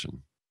denormalization.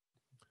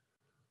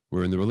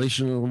 We're in the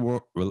relational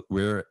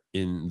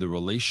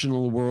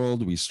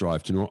world. We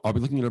strive to. I'll be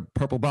looking at a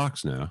purple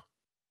box now.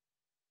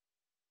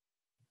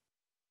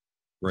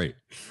 Great.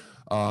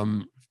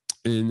 In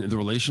the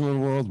relational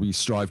world, we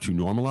strive to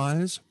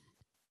normalize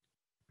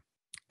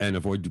and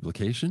avoid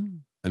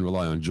duplication and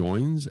rely on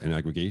joins and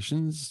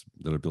aggregations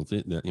that are built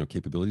in, that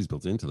capabilities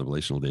built into the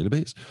relational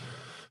database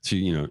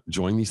to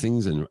join these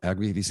things and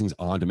aggregate these things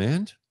on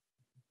demand.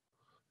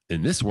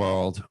 In this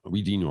world,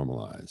 we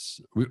denormalize.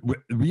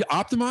 We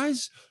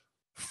optimize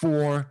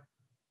for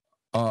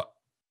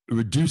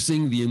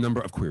reducing the number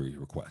of query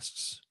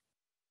requests.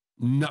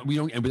 We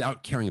don't, and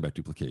without caring about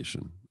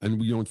duplication, and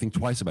we don't think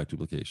twice about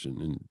duplication,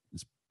 and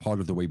it's part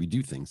of the way we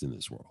do things in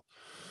this world.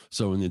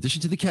 So, in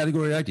addition to the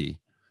category ID,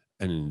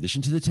 and in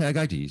addition to the tag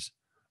IDs,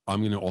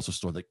 I'm going to also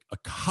store a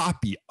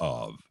copy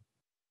of.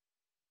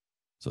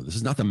 So this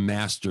is not the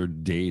master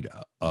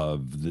data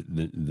of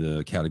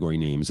the category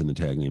names and the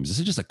tag names. This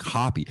is just a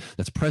copy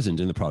that's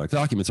present in the product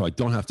document, so I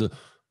don't have to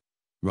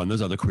run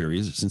those other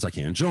queries since I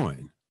can't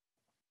join.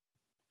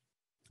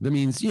 That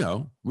means,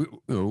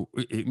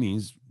 it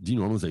means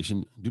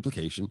denormalization,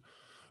 duplication.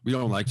 We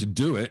don't like to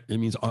do it. It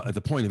means at the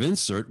point of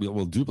insert,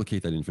 we'll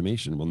duplicate that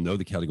information. We'll know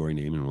the category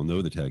name and we'll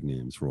know the tag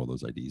names for all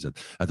those IDs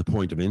at the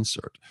point of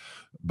insert.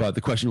 But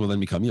the question will then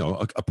become,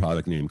 a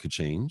product name could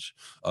change.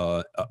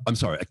 A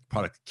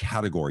product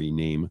category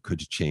name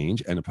could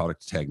change and a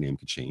product tag name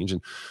could change.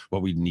 And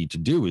what we need to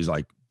do is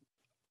like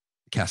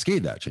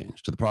cascade that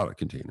change to the product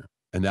container.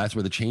 And that's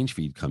where the change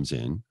feed comes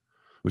in,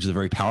 which is a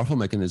very powerful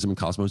mechanism in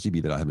Cosmos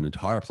DB that I have an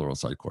entire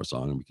Pluralsight course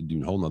on, and we can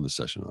do a whole nother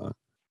session on.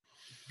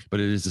 But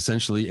it is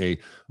essentially a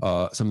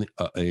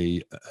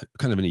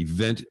kind of an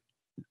event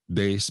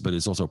based, but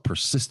it's also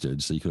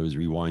persisted. So you can always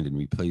rewind and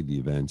replay the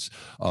events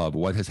of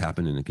what has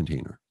happened in a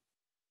container.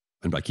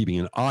 And by keeping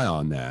an eye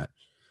on that,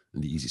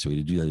 and the easiest way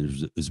to do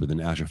that is with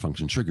an Azure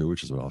function trigger,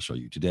 which is what I'll show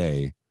you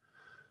today.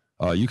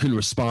 You can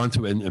respond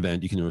to an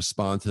event. You can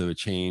respond to a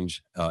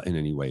change in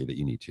any way that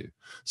you need to.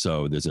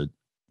 So there's a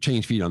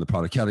change feed on the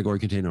product category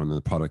container, on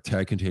the product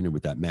tag container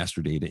with that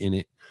master data in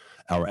it.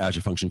 Our Azure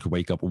function could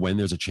wake up when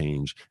there's a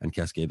change and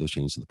cascade those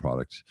changes to the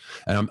product.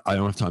 And I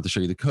don't have time to show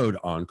you the code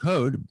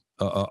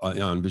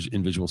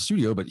in Visual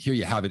Studio, but here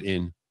you have it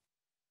here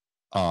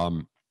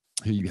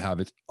you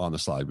have it on the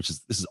slide,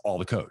 this is all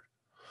the code.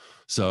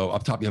 So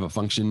up top, you have a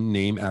function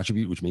name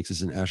attribute, which makes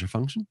this an Azure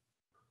function.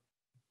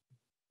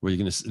 Where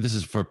this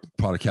is for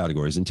product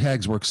categories, and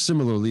tags work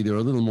similarly. They're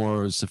a little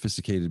more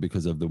sophisticated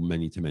because of the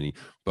many-to-many,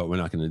 but we're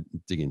not going to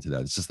dig into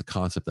that. It's just the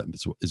concept that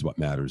is what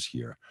matters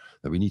here,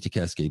 that we need to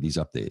cascade these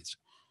updates.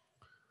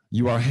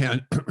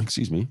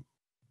 Excuse me.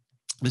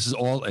 This is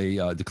all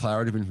a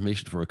declarative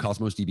information for a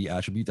Cosmos DB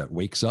attribute that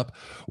wakes up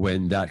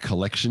when that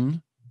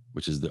collection,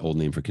 which is the old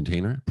name for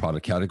container,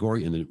 product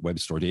category in the web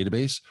store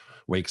database,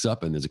 wakes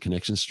up and there's a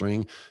connection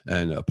string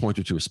and a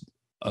pointer to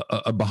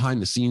a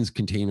behind-the-scenes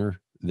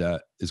container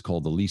that is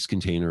called the lease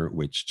container,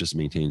 which just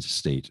maintains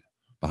state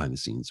behind the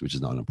scenes, which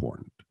is not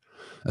important.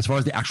 As far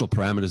as the actual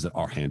parameters that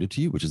are handed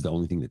to you, which is the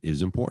only thing that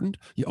is important,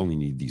 you only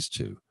need these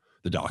two: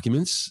 the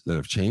documents that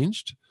have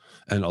changed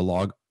and a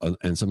log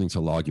and something to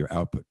log your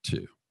output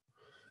to,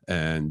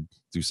 and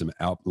do some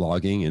out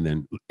logging and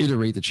then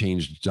iterate the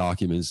changed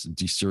documents,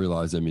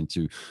 deserialize them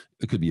into,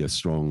 it could be a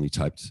strongly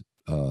typed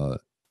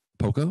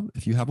POCO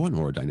if you have one,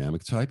 or a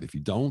dynamic type if you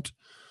don't.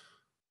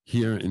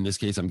 Here, in this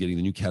case, I'm getting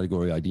the new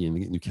category ID and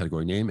the new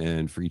category name,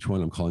 and for each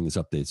one, I'm calling this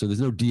update. So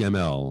there's no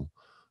DML.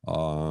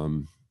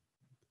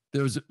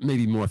 There's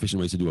maybe more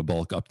efficient ways to do a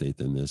bulk update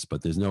than this,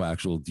 but there's no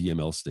actual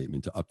DML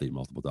statement to update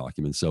multiple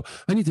documents. So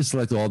I need to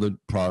select all the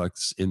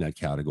products in that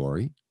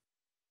category,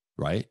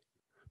 right?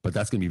 But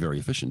that's going to be very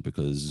efficient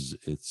because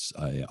it's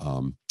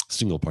a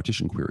single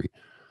partition query.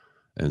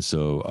 And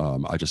so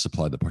I just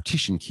supply the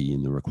partition key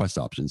in the request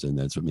options, and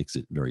that's what makes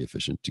it very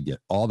efficient to get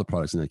all the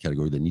products in that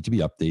category that need to be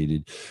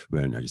updated.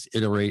 When I just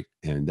iterate,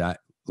 and that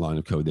line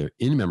of code there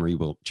in memory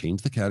will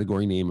change the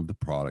category name of the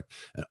product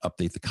and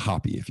update the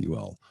copy, if you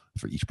will,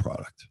 for each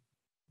product.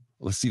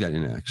 Let's see that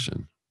in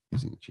action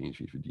using the change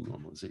feed for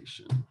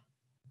denormalization.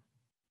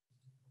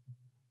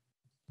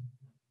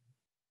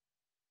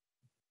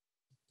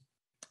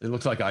 It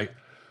looks like I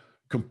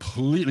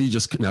completely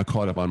just now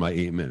caught up on my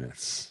 8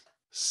 minutes.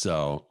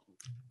 So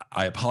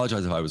I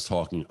apologize if I was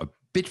talking a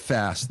bit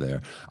fast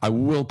there. I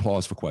will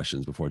pause for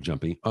questions before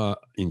jumping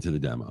into the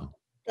demo.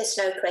 There's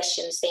no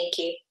questions, thank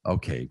you.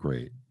 Okay,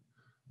 great.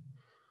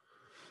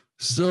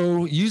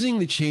 So using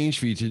the change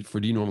feed for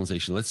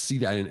denormalization, let's see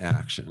that in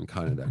action,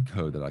 kind of that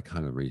code that I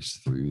kind of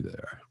raced through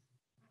there.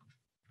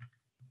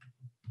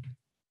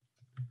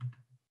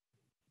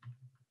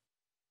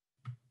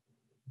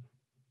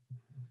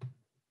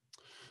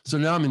 So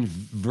now I'm in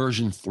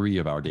version 3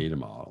 of our data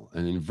model.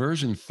 And in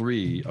version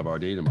 3 of our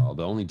data model,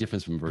 the only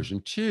difference from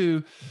version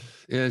 2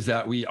 is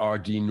that we are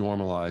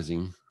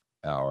denormalizing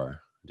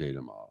our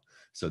data model.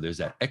 So there's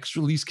that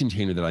extra lease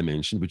container that I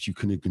mentioned, which you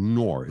can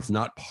ignore. It's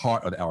not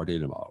part of our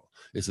data model.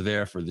 It's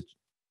there for the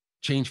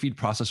change feed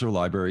processor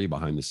library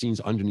behind the scenes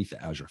underneath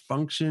the Azure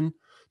function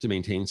to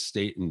maintain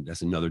state, and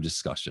that's another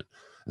discussion.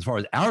 As far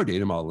as our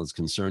data model is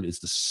concerned, it's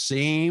the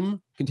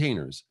same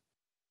containers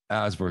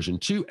as version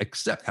 2,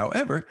 except,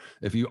 however,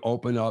 if you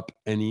open up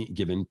any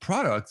given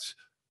product,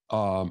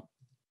 let's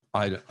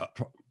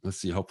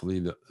see, hopefully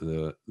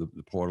the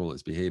portal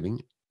is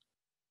behaving.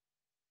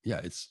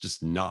 Yeah, it's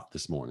just not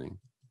this morning.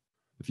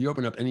 If you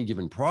open up any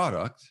given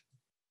product,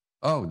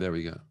 oh, there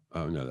we go.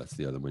 Oh no, that's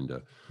the other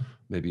window.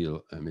 Maybe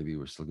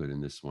we're still good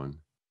in this one.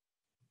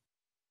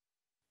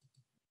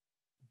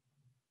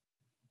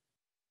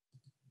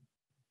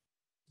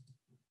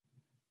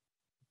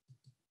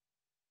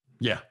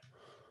 Yeah.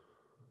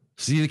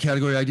 See the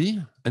category ID?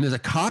 And there's a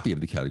copy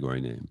of the category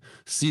name.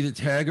 See the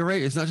tag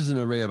array? It's not just an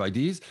array of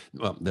IDs.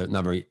 Well, they're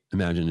not very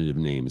imaginative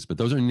names, but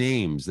those are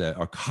names that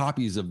are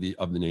copies of the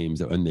names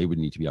that, and they would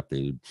need to be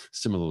updated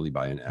similarly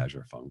by an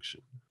Azure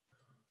function.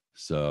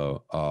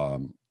 So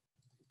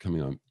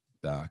coming on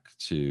back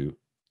to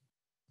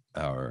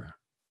our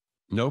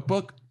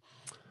notebook,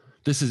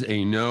 this is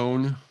a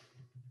known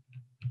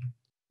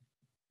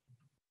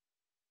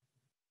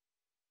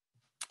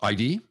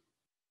ID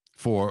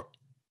for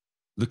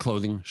the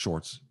clothing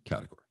shorts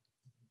category.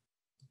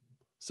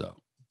 So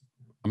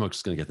I'm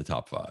just going to get the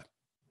top 5.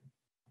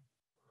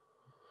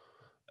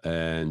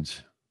 And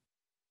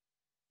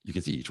you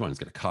can see each one's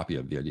got a copy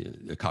of the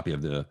ID, a copy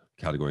of the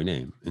category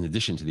name, in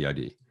addition to the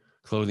ID.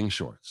 Clothing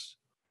shorts.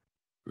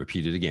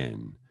 Repeated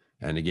again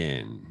and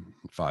again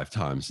 5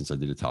 times since I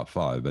did a top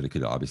 5, but it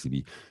could obviously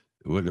be,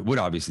 would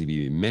obviously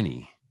be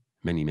many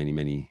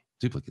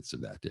duplicates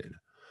of that data.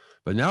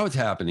 But now what's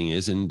happening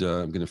is, and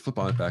I'm going to flip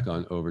on it back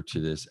on over to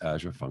this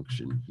Azure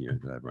function here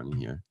that I'm running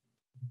here.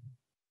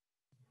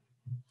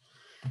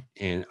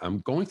 And I'm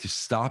going to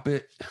stop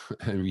it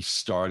and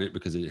restart it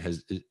because it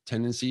has a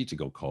tendency to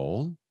go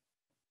cold.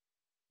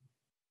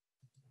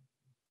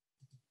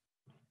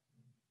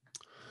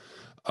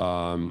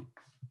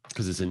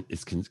 Because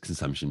it's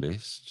consumption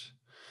based.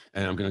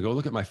 And I'm going to go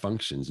look at my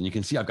functions, and you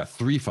can see I've got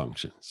 3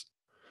 functions.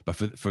 But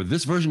for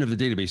this version of the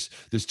database,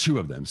 there's 2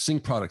 of them: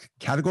 sync product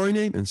category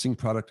name and sync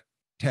product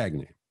tag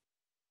name.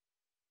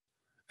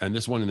 And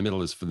this one in the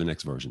middle is for the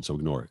next version, so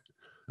ignore it.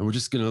 And we're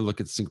just going to look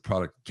at sync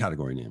product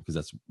category name because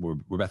that's we're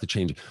about to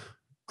change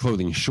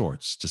clothing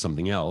shorts to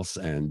something else,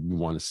 and we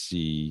want to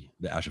see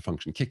the Azure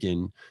function kick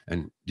in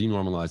and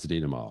denormalize the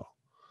data model.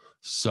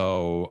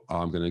 So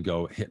I'm going to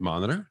go hit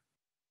monitor.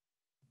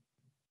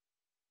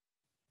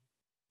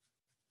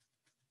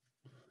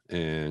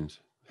 And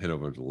head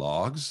over to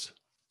logs,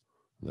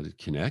 let it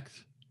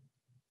connect.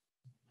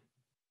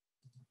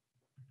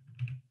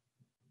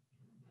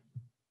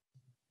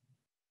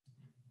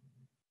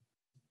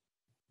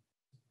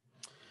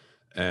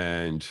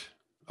 And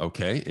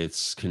okay,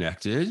 it's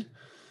connected.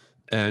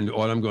 And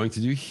what I'm going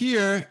to do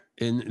here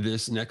in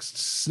this next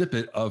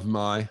snippet of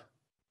my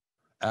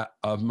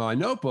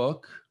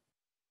notebook,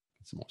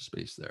 get some more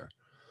space there,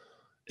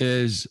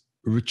 is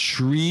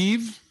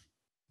retrieve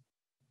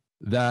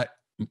that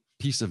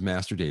piece of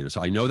master data.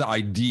 So I know the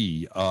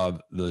ID of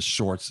the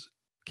shorts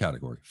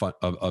category,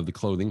 of the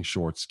clothing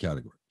shorts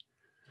category.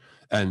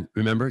 And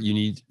remember, you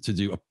need to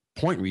do a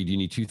point read. You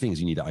need 2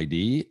 things. You need the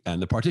ID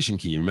and the partition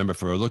key. And remember,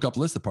 for a lookup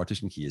list, the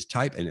partition key is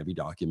type, and every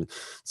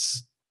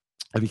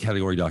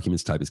category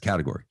document's type is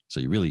category.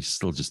 So you really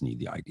still just need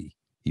the ID,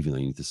 even though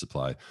you need to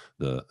supply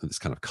this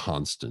kind of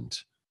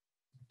constant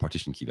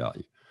partition key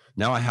value.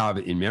 Now I have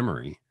it in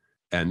memory.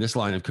 And this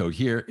line of code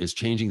here is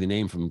changing the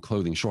name from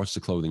clothing shorts to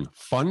clothing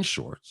fun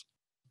shorts,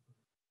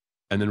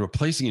 and then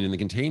replacing it in the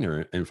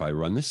container. And if I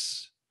run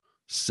this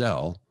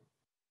cell,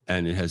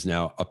 and it has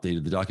now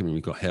updated the document,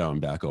 we go head on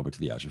back over to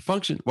the Azure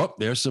function. Well,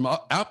 there's some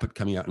output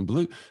coming out in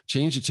blue.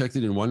 Change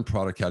detected in one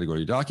product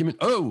category document.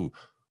 Oh,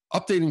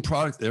 updating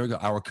product. There we go.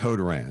 Our code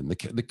ran. The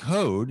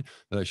code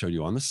that I showed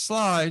you on the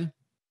slide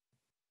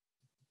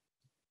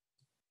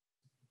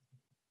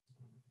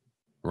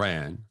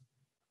ran,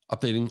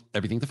 updating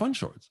everything to fund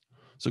shorts.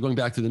 So going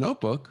back to the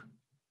notebook,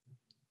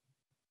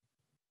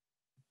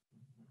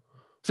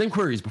 same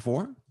queries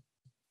before,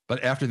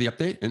 but after the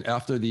update and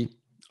after the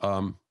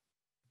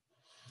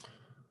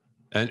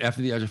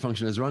Azure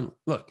function is run,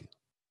 look,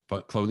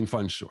 but clothing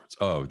fund shorts.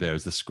 Oh,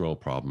 there's the scroll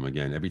problem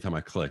again. Every time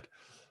I click,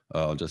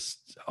 I'll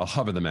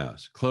hover the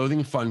mouse.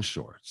 Clothing fund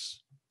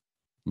shorts.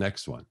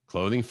 Next one,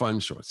 clothing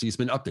fund shorts. See, it's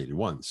been updated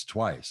once,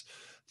 twice.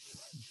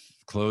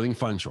 Clothing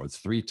fund shorts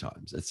 3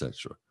 times,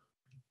 etc.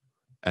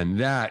 And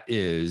that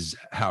is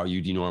how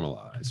you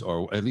denormalize,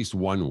 or at least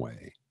one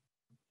way.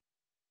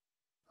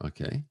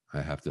 Okay,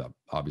 I have to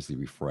obviously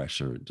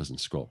refresh or it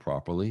doesn't scroll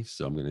properly.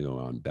 So I'm going to go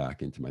on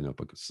back into my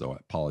notebook. So I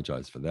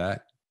apologize for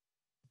that.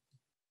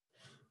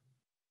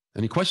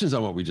 Any questions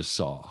on what we just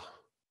saw?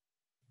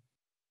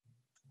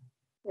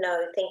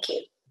 No, thank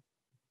you.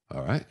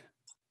 All right.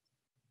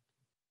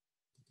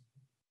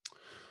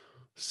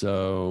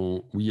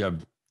 So we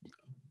have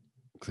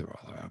clear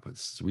all our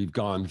outputs. So we've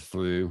gone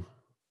through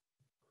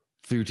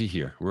to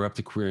here. We're up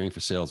to querying for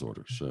sales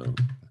orders. So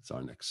that's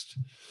our next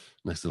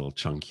little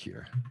chunk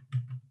here.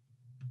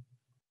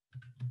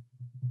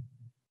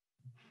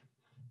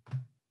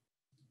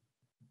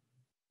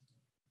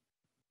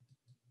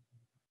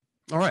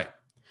 All right.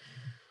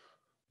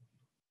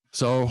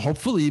 So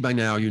hopefully by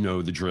now you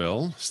know the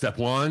drill. Step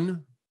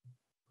 1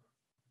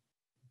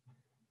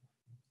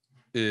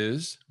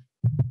 is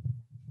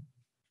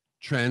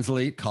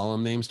translate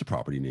column names to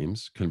property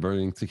names,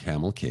 converting to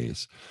camel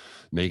case,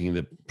 making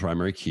the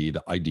primary key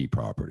the ID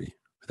property.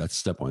 That's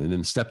step 1. And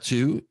then step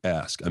 2,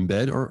 ask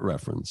embed or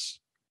reference.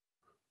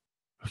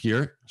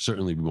 Here,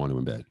 certainly we want to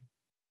embed,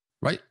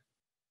 right?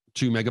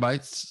 2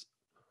 megabytes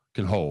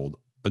can hold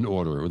an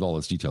order with all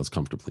its details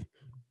comfortably,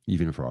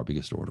 even for our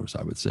biggest orders,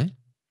 I would say.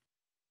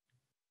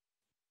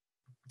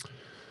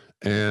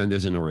 And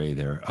there's an array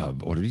there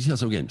of order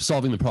details. So again,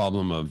 solving the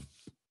problem of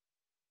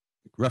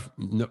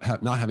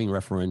not having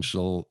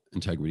referential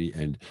integrity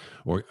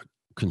or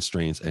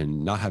constraints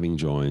and not having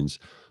joins.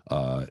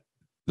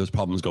 Those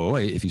problems go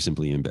away if you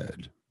simply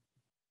embed.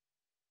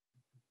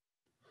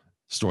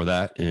 Store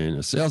that in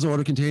a sales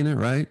order container,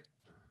 right?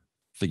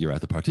 Figure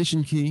out the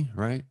partition key,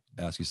 right?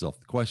 Ask yourself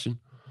the question.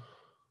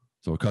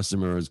 So a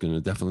customer is going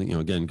to definitely,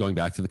 again, going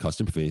back to the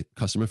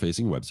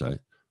customer-facing website.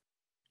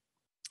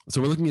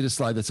 So we're looking at a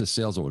slide that says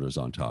sales orders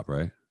on top,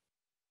 right?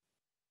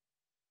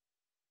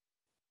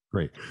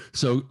 Great.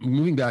 So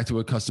moving back to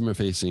a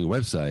customer-facing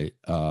website,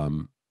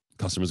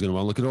 customer's going to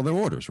want to look at all their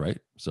orders, right?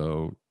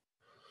 So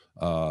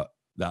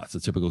that's a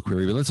typical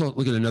query. But let's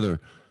look at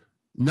another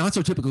not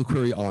so typical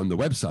query on the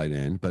website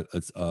end, but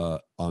it's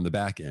on the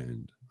back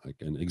end. Like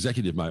an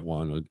executive might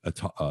want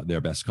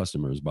their best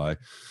customers by,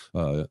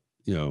 the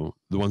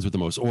ones with the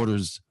most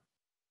orders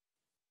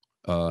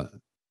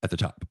at the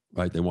top,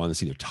 right? They want to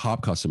see their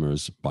top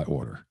customers by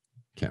order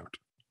count.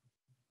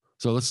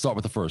 So let's start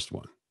with the first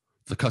one.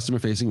 The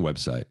customer-facing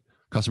website.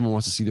 Customer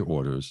wants to see their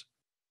orders.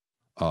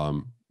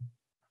 The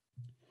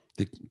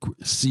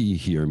C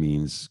here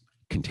means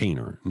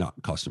container, not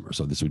customer.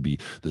 So this would be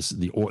the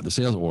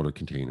sales order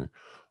container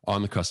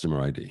on the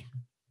customer ID.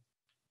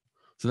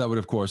 So that would,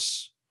 of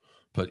course,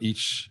 put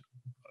each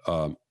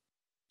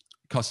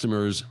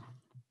customer's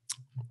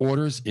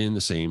orders in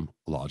the same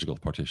logical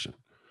partition.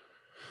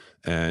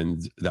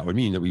 And that would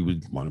mean that we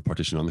would want to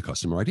partition on the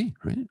customer ID,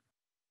 right?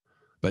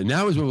 But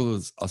now is where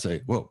I'll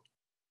say, whoa,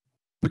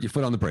 put your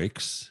foot on the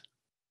brakes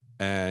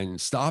and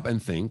stop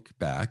and think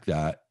back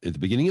that at the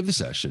beginning of the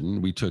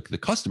session, we took the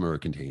customer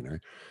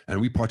container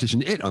and we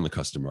partitioned it on the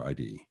customer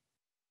ID.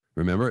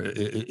 Remember,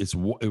 it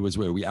was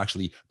where we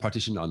actually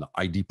partitioned on the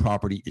ID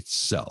property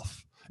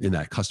itself in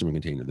that customer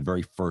container, the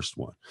very first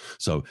one.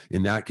 So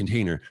in that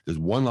container, there's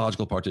one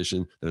logical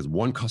partition that has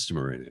one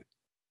customer in it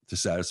to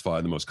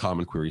satisfy the most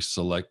common query,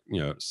 select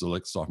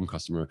start from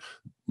customer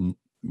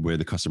where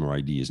the customer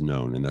ID is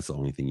known. And that's the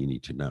only thing you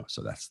need to know.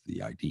 So that's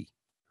the ID.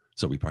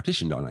 So we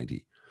partitioned on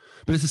ID,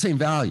 but it's the same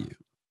value.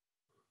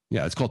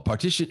 Yeah, it's called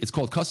partition. It's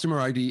called customer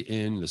ID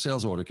in the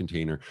sales order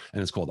container,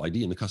 and it's called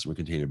ID in the customer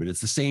container, but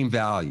it's the same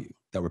value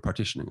that we're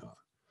partitioning on.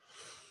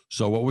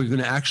 So what we're going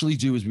to actually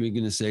do is we're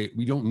going to say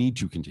we don't need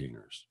two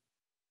containers.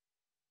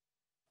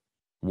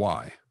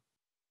 Why?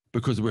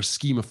 Because we're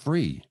schema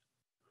free.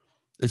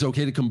 It's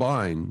okay to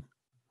combine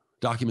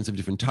documents of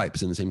different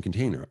types in the same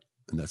container,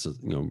 and that's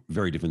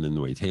very different than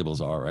the way tables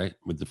are, right?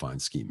 With defined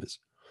schemas.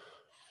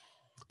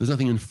 There's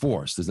nothing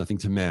enforced. There's nothing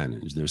to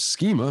manage. There's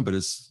schema, but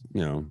it's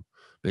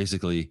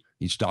basically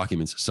each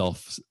document's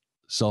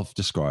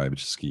self-described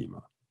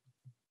schema.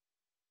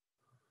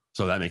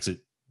 So that makes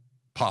it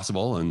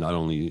possible, and not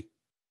only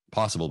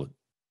possible, but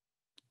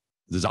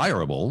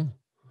desirable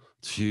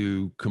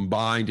to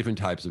combine different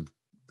types of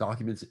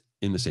documents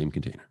in the same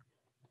container,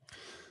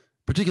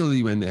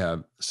 particularly when they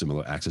have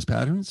similar access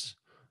patterns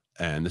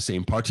and the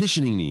same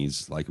partitioning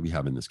needs like we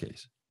have in this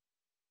case.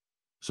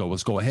 So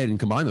let's go ahead and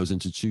combine those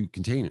into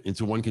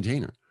one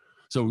container.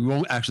 So we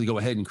won't actually go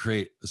ahead and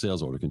create a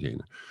sales order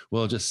container.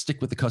 We'll just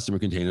stick with the customer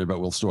container, but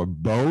we'll store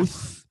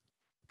both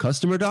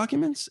customer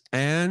documents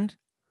and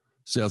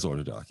sales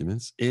order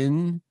documents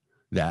in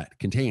that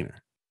container.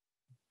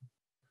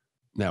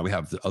 Now we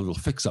have a little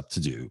fix up to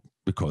do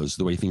because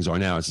the way things are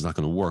now, it's not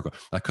going to work.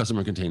 That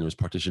customer container is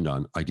partitioned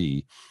on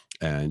ID.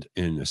 And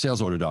in a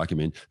sales order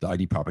document, the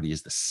ID property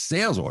is the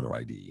sales order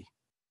ID.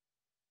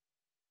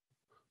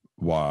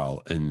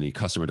 While in the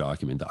customer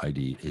document, the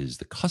ID is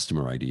the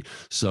customer ID.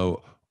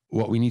 So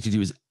what we need to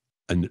do is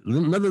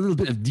another little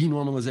bit of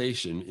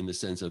de-normalization in the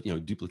sense of,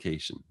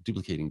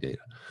 duplicating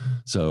data.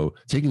 So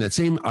taking that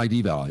same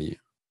ID value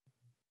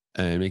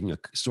and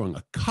storing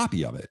a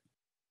copy of it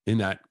in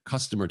that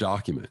customer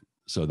document.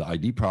 So the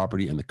ID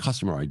property and the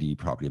customer ID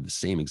property have the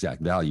same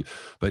exact value.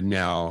 But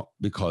now,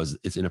 because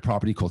it's in a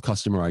property called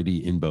customer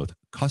ID in both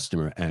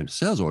customer and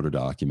sales order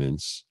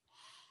documents,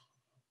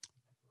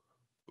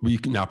 we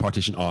can now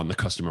partition on the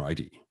customer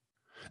ID.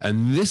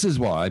 And this is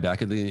why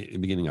back at the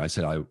beginning, I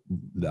said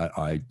that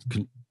I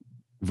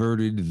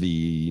converted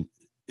the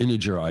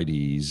integer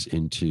IDs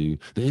into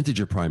the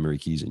integer primary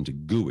keys into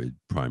GUID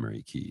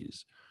primary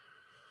keys.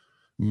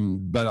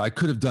 But I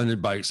could have done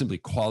it by simply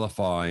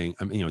qualifying,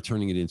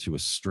 turning it into a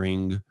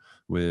string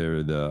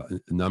where the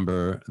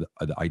number,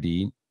 the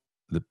ID,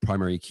 the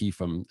primary key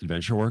from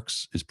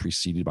AdventureWorks is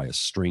preceded by a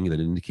string that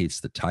indicates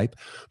the type.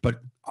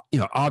 But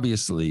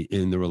obviously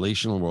in the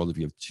relational world, if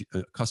you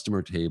have a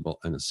customer table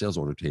and a sales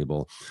order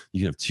table,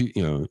 you can have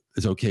two,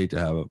 it's okay to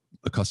have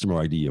a customer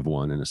ID of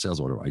one and a sales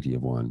order ID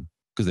of one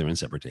because they're in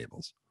separate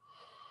tables.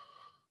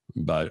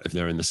 But if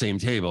they're in the same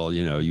table,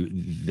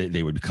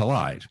 they would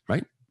collide,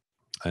 right?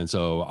 And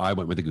so I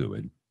went with the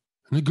GUID. And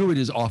the GUID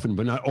is often,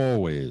 but not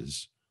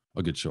always,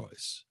 a good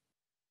choice.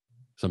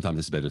 Sometimes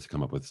it's better to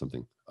come up with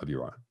something of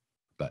your own.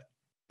 But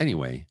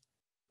anyway,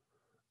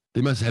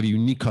 they must have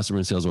unique customer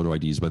and sales order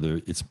IDs,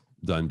 whether it's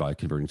done by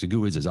converting to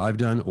GUIDs as I've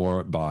done,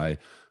 or by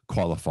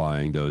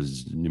qualifying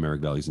those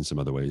numeric values in some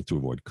other way to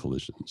avoid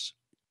collisions.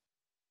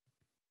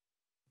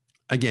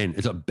 Again,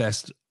 it's a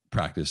best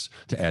practice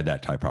to add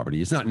that type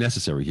property. It's not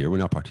necessary here. We're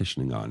not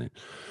partitioning on it,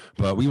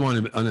 but we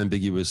want to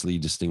unambiguously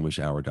distinguish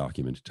our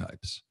document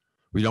types.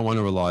 We don't want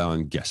to rely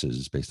on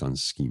guesses based on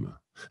schema.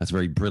 That's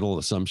very brittle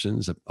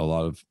assumptions.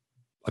 I've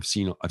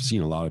seen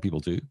a lot of people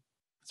do.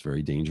 It's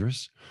very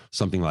dangerous.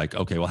 Something like,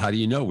 okay, well, how do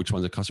you know which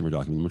one's a customer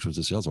document and which one's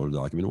a sales order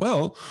document?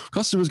 Well,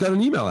 customer's got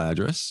an email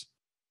address,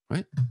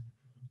 right?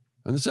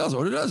 And the sales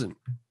order doesn't.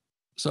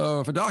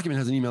 So if a document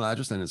has an email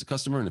address, then it's a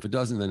customer. And if it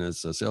doesn't, then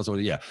it's a sales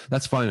order. Yeah,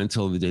 that's fine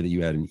until the day that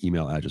you add an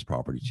email address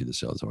property to the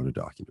sales order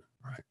document,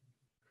 right?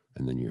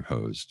 And then you're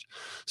hosed.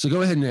 So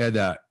go ahead and add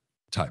that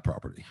type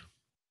property.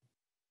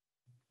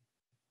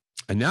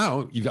 And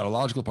now you've got a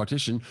logical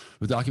partition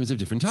with documents of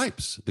different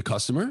types, the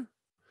customer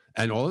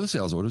and all of the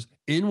sales orders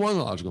in one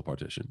logical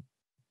partition.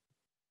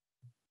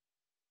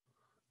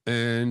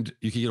 And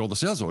you can get all the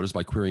sales orders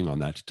by querying on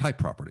that type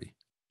property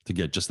to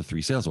get just the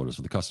 3 sales orders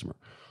for the customer.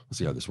 Let's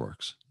see how this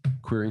works.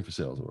 Querying for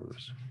sales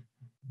orders.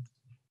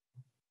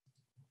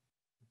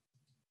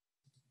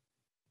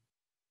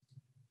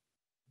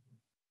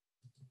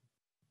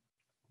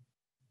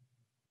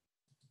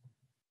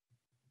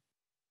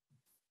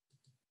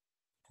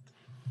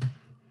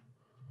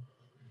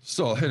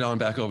 So I'll head on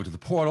back over to the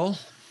portal.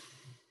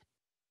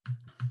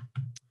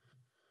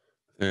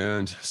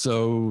 And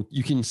so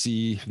you can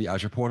see the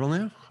Azure portal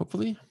now,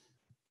 hopefully.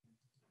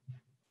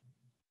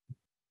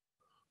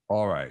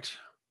 All right.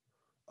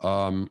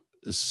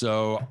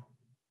 So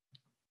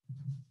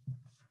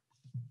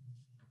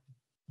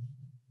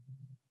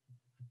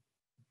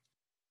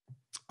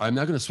I'm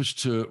now going to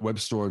switch to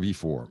WebStore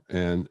v4.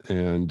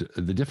 And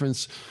the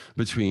difference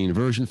between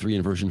version 3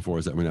 and version 4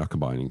 is that we're now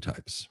combining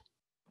types,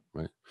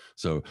 right?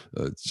 So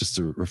just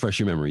to refresh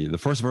your memory, the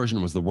first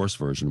version was the worst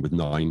version with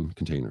 9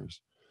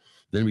 containers.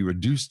 Then we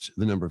reduced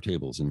the number of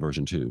tables in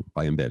version 2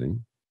 by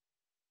embedding.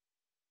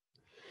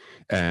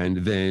 And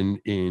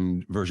then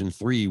in version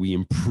 3, we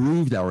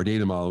improved our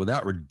data model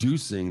without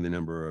reducing the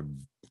number of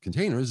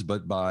containers,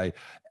 but by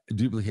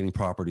duplicating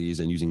properties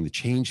and using the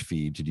change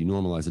feed to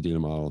denormalize the data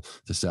model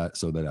to set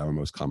so that our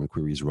most common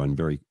queries run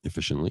very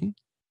efficiently.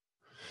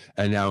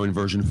 And now in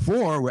version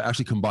 4, we're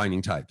actually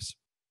combining types.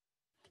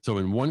 So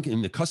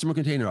in the customer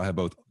container, I have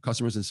both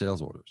customers and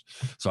sales orders.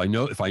 So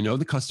if I know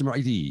the customer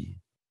ID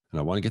and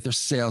I want to get their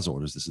sales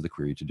orders, this is the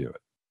query to do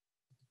it.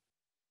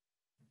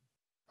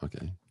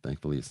 Okay,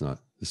 thankfully this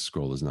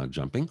scroll is not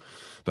jumping,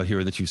 but here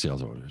are the 2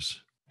 sales orders.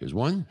 Here's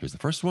the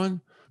first one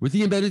with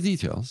the embedded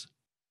details,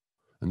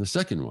 and the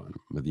second one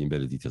with the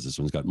embedded details. This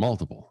one's got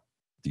multiple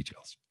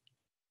details.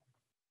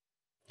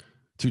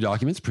 2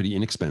 documents pretty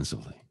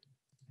inexpensively.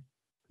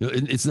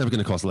 It's never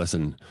going to cost less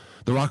than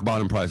the rock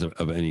bottom price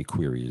of any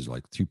query is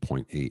like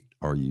 2.8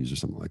 RUs or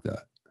something like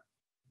that.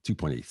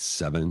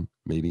 2.87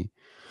 maybe.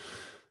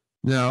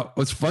 Now,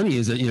 what's funny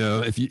is that,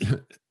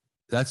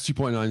 that's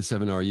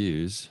 2.97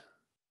 RUs.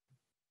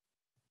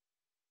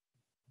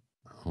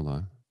 Hold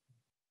on.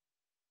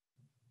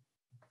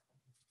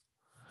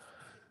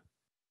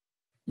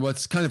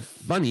 What's kind of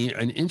funny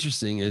and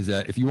interesting is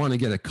that if you want to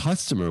get a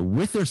customer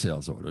with their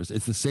sales orders,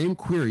 it's the same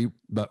query,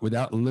 but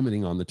without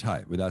limiting on the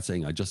type, without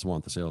saying, I just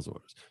want the sales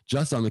orders,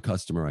 just on the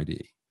customer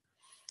ID.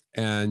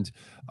 And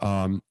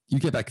you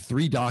get back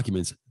 3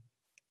 documents,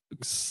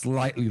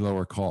 slightly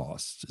lower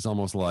cost. It's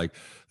almost like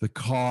the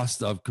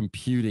cost of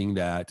computing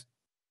that,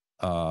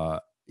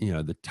 the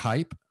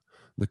type,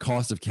 the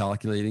cost of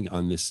calculating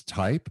on this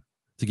type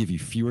to give you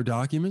fewer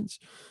documents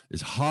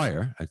is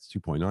higher at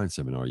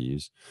 2.97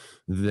 RUs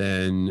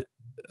than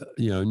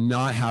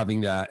not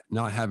having that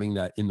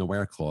in the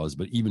where clause,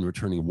 but even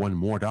returning one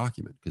more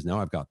document, because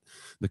now I've got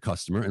the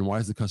customer. And why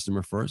is the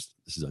customer first?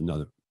 This is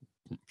another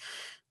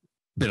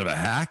bit of a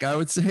hack, I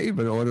would say,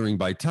 but ordering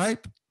by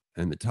type,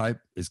 and the type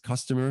is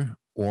customer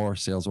or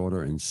sales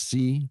order, and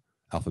C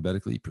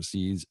alphabetically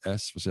precedes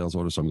S for sales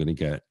order. So I'm going to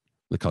get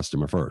the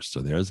customer first.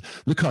 So there's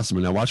the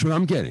customer. Now watch what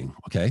I'm getting.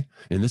 Okay.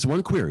 In this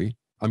one query,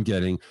 I'm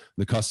getting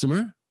the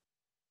customer,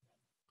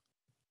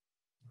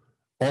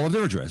 all of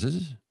their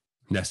addresses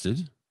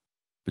nested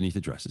beneath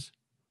addresses,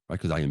 right?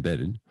 Because I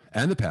embedded,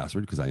 and the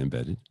password because I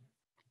embedded,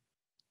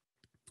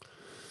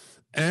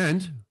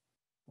 and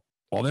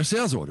all their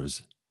sales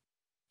orders.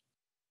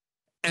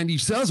 And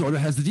each sales order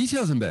has the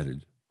details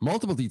embedded,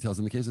 multiple details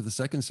in the case of the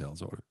second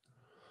sales order.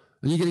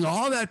 And you're getting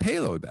all that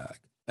payload back.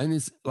 And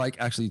it's like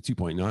actually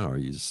 2.9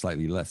 RUs,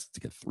 slightly less to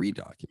get 3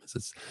 documents.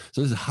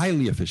 So this is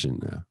highly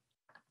efficient now.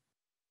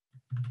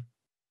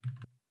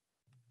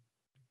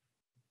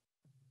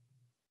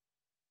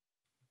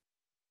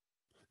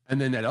 And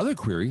then that other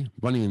query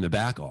running in the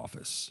back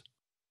office,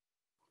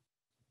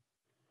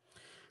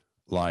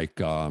 like,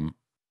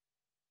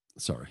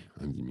 sorry,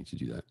 I didn't mean to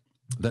do that.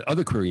 That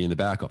other query in the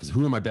back office,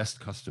 who are my best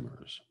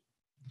customers?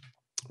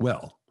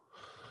 Well,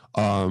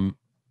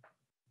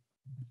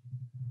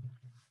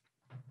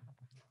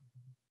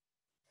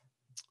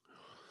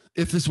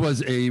 if this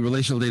was a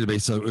relational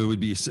database, so it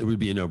would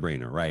be a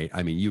no-brainer, right?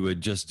 I mean, you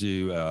would just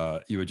do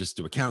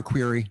account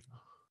query,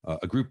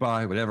 a group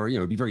by, whatever.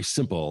 It'd be very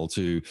simple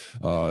to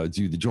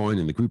do the join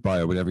and the group by,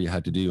 or whatever you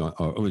had to do.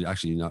 Or it would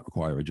actually not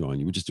require a join.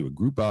 You would just do a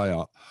group by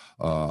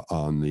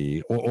on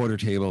the order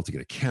table to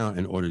get a count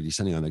and order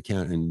descending on the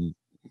account, and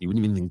you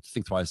wouldn't even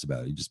think twice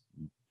about it. You just,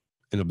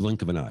 in a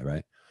blink of an eye,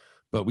 right?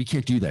 But we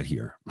can't do that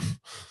here.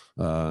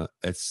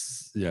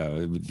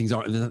 Things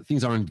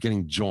aren't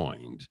getting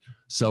joined.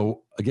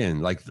 So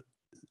again, like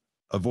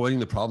avoiding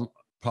the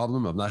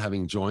problem of not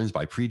having joins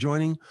by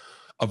pre-joining,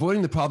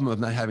 avoiding the problem of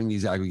not having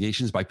these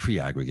aggregations by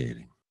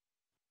pre-aggregating.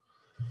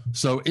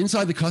 So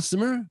inside the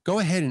customer, go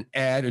ahead and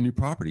add a new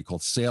property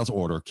called sales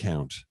order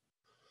count.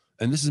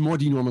 And this is more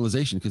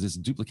denormalization because it's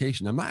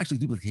duplication. I'm not actually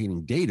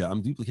duplicating data.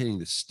 I'm duplicating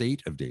the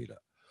state of data.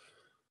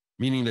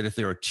 Meaning that if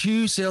there are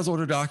 2 sales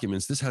order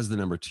documents, this has the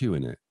number 2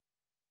 in it.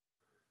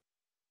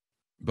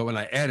 But when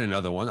I add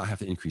another one, I have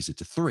to increase it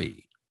to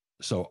 3.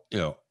 So,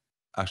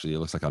 actually, it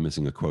looks like I'm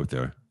missing a quote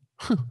there.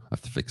 I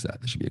have to fix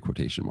that. There should be a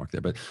quotation mark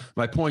there. But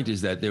my point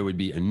is that there would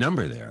be a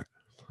number there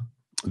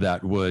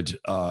that would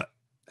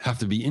have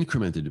to be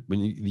incremented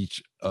when you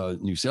reach a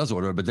new sales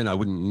order, but then I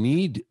wouldn't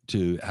need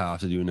to have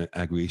to do an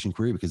aggregation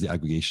query because the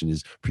aggregation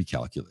is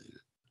pre-calculated.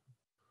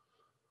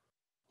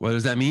 What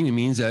does that mean? It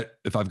means that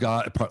if I've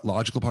got a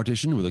logical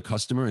partition with a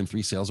customer and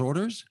 3 sales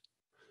orders,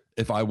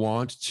 if I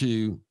want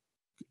to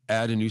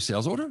add a new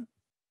sales order,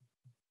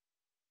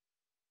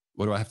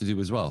 what do I have to do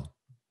as well?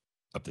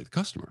 Update the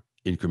customer,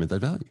 increment that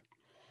value.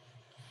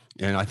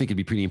 And I think it'd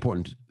be pretty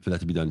important for that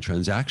to be done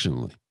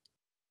transactionally.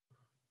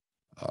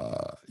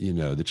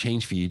 The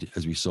change feed,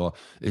 as we saw,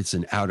 it's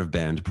an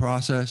out-of-band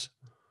process.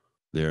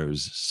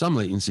 There's some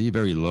latency,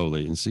 very low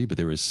latency, but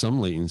there is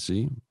some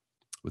latency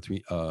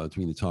between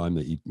the time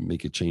that you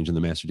make a change in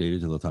the master data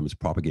to the time it's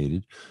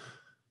propagated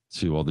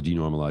to all the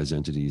denormalized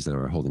entities that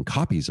are holding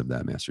copies of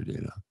that master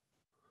data.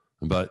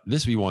 But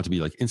this we want to be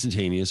like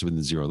instantaneous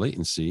with 0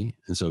 latency.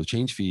 And so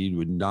change feed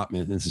would not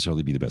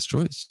necessarily be the best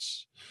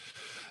choice.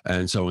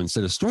 And so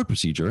instead of stored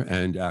procedure,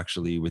 and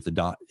actually with the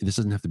dot, this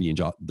doesn't have to be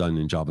done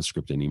in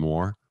JavaScript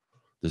anymore.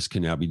 This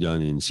can now be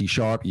done in C#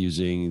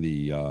 using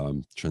the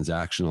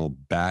transactional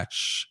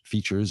batch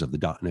features of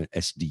the .NET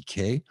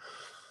SDK.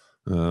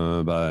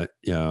 But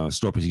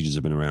store procedures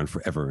have been around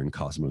forever in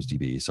Cosmos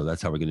DB. So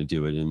that's how we're going to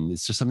do it. And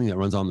it's just something that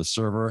runs on the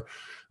server.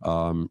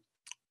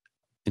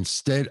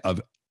 Instead of,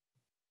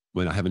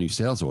 when I have a new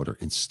sales order,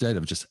 instead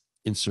of just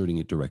inserting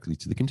it directly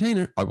to the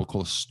container, I will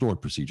call a stored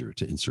procedure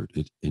to insert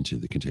it into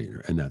the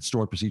container. And that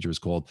stored procedure is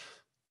called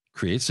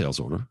create sales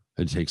order.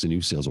 It takes a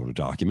new sales order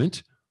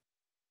document.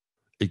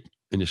 It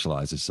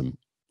initializes some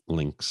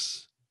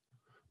links.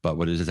 But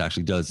what it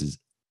actually does is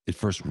it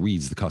first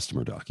reads the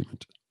customer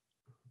document.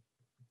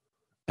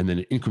 And then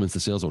it increments the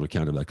sales order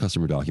count of that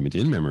customer document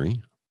in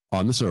memory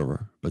on the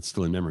server, but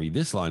still in memory.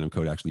 This line of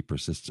code actually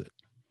persists it.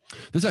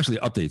 This actually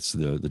updates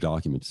the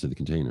document to the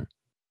container,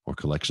 or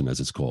collection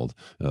as it's called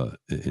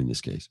in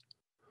this case.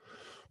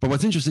 But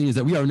what's interesting is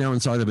that we are now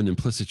inside of an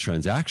implicit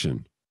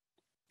transaction.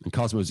 In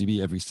Cosmos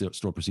DB, every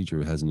store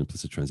procedure has an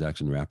implicit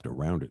transaction wrapped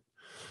around it.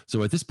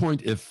 So at this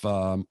point, if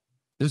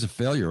there's a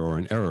failure or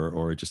an error,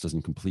 or it just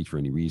doesn't complete for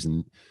any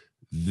reason,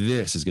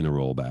 this is going to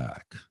roll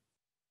back.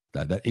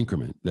 That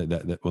increment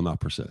that will not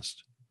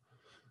persist,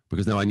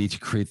 because now I need to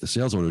create the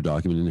sales order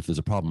document. And if there's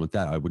a problem with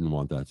that, I wouldn't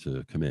want that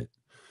to commit.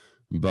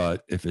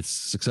 But if it's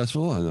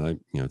successful and I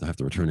don't have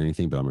to return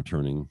anything, but I'm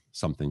returning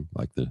something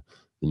like the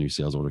new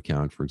sales order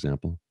count, for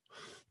example.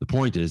 The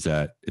point is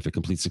that if it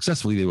completes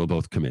successfully, they will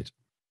both commit.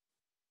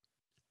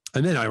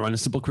 And then I run a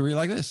simple query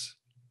like this,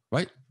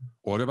 right?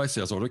 Order by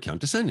sales order count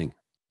descending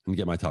and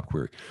get my top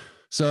query.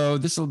 So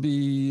this will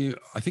be,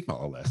 I think, my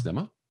last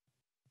demo.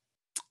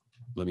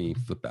 Let me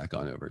flip back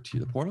on over to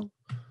the portal.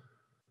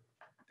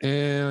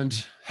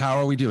 And how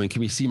are we doing?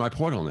 Can we see my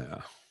portal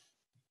now?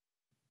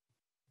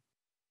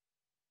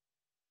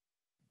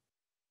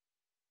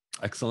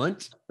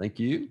 Excellent. Thank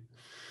you.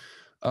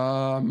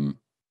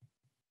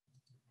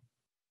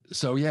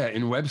 So yeah,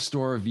 in Web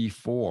Store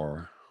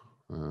v4,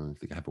 I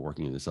think I have it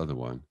working in this other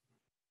one.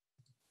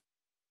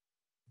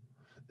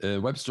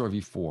 Web Store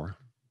v4.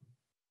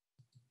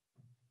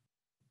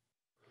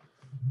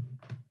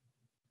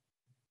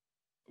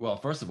 Well,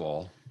 first of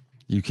all,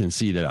 you can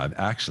see that I've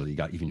actually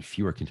got even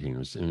fewer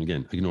containers. And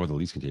again, ignore the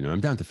least container.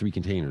 I'm down to 3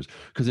 containers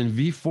because in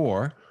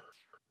v4,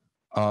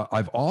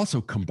 I've also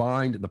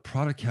combined the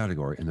product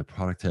category and the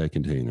product tag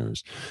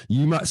containers.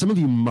 Some of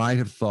you might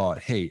have thought,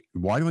 hey,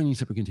 why do I need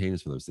separate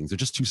containers for those things? They're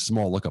just too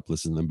small lookup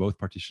lists and they're both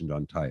partitioned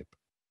on type.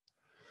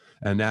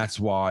 And that's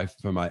why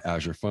for my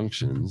Azure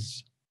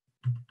functions,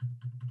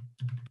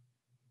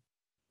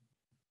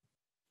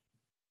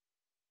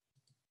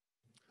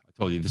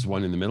 I told you this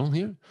one in the middle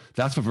here,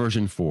 that's for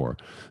version 4.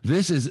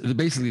 This is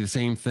basically the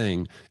same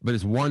thing, but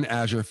it's one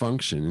Azure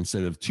function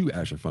instead of 2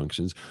 Azure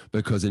functions,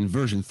 because in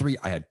version 3,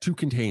 I had 2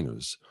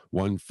 containers,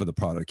 one for the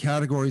product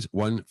categories,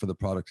 one for the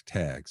product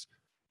tags.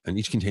 And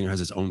each container has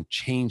its own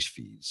change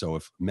feed. So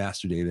if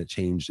master data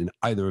changed in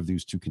either of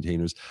these 2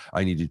 containers,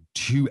 I needed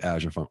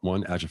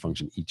one Azure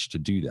function each to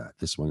do that,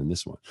 this one and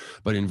this one.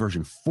 But in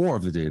version 4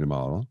 of the data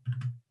model,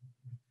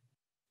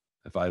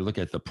 if I look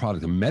at the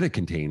product meta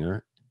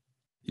container,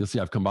 you'll see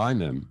I've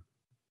combined them.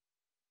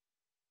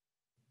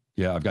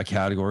 Yeah, I've got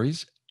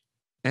categories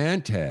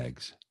and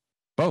tags,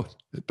 both,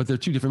 but they're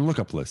 2 different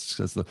lookup lists.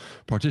 That's the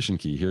partition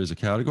key. Here's a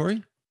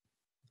category,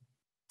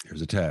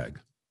 here's a tag.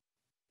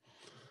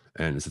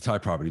 And it's a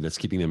type property that's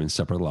keeping them in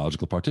separate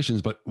logical partitions,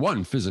 but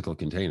one physical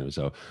container.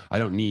 So I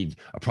don't need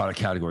a product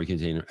category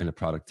container and a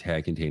product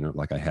tag container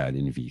like I had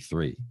in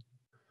v3.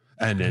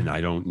 And then I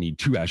don't need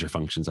 2 Azure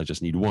functions. I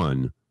just need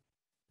 1,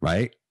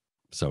 right?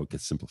 So it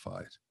gets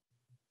simplified.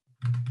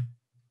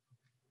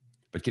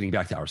 But getting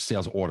back to our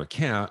sales order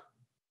count,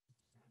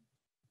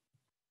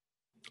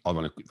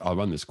 I'll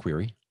run this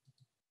query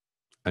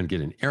and get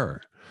an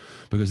error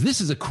because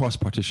this is a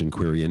cross-partition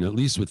query. And at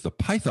least with the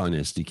Python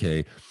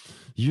SDK,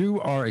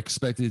 you are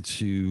expected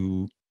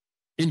to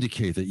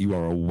indicate that you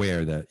are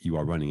aware that you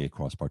are running a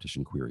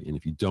cross-partition query. And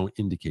if you don't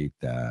indicate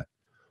that,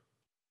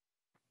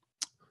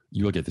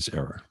 you will get this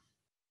error.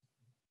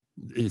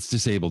 It's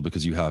disabled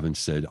because you haven't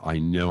said, I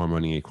know I'm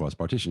running a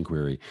cross-partition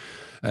query.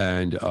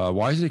 And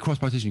why is it a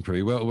cross-partition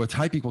query? Well, we're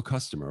type equal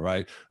customer,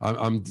 right?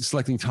 I'm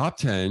selecting top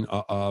 10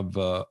 of,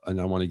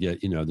 and I want to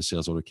get, the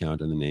sales order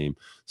count and the name,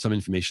 some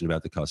information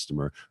about the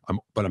customer.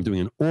 But I'm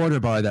doing an order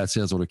by that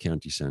sales order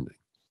count descending.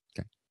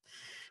 Okay.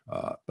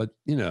 But,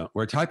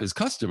 where type is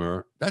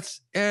customer,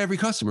 that's every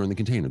customer in the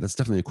container. That's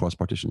definitely a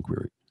cross-partition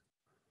query.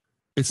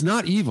 It's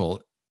not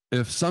evil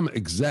if some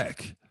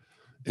exec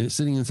is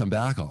sitting in some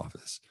back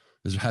office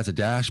has a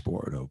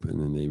dashboard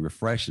open and they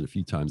refresh it a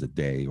few times a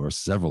day, or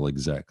several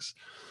execs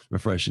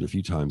refresh it a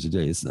few times a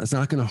day. It's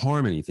not going to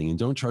harm anything. And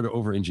don't try to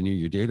over-engineer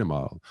your data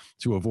model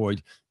to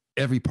avoid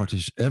every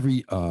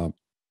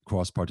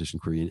cross-partition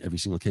query in every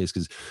single case,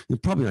 because you're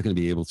probably not going to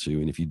be able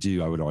to. And if you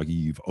do, I would argue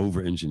you've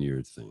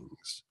over-engineered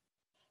things.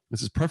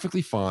 This is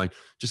perfectly fine.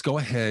 Just go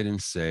ahead and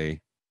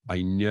say,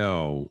 I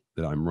know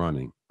that I'm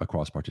running a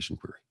cross-partition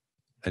query.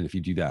 And if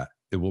you do that,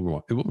 it will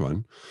run. It will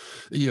run.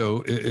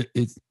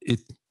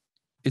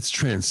 It's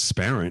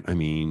transparent. I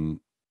mean,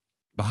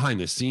 behind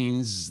the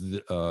scenes,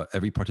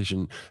 every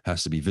partition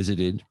has to be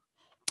visited.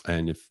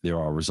 And if there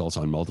are results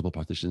on multiple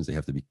partitions, they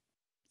have to be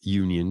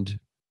unioned.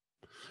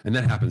 And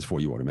that happens for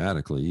you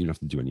automatically. You don't have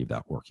to do any of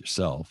that work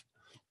yourself.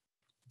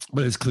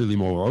 But it's clearly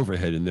more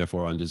overhead and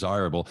therefore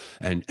undesirable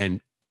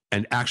and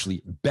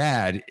actually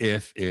bad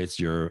if it's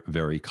your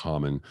very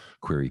common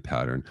query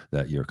pattern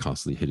that you're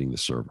constantly hitting the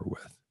server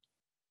with.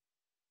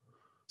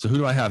 So who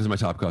do I have as my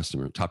top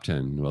customer, top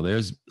 10? Well,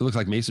 it looks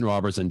like Mason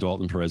Roberts and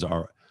Dalton Perez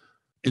are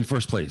in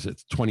first place.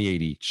 It's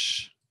 28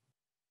 each.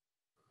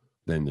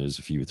 Then there's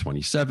a few with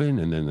 27,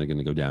 and then they're going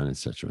to go down, et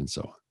cetera, and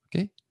so on.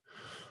 Okay.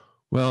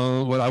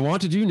 Well, what I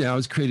want to do now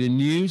is create a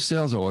new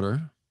sales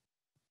order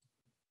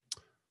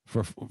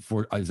for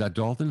is that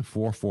Dalton?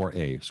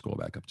 44A. Scroll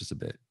back up just a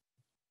bit.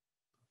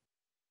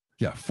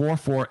 Yeah,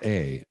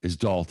 44A is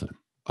Dalton.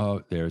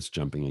 Oh, there it's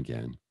jumping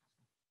again.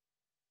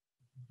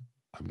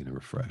 I'm going to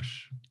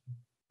refresh.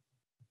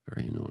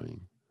 Very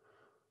annoying.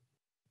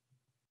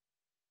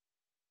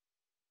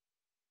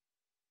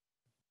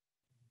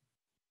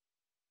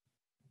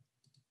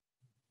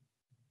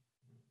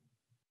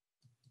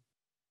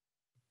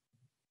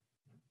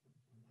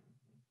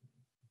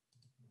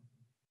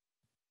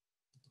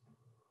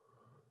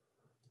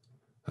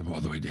 I'm all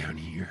the way down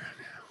here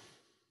now.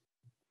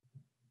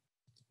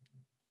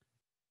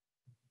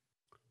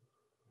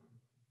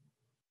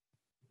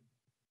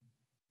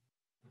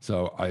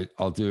 So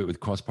I'll do it with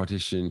cross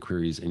partition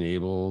queries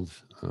enabled.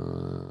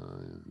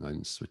 I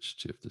didn't switch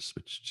to, have to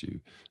switch to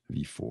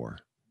v4.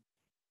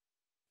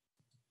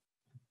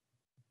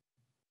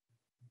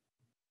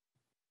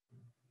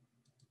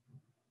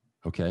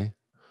 Okay.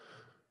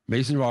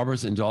 Mason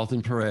Roberts and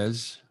Dalton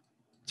Perez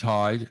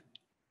tied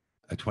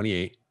at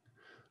 28.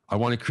 I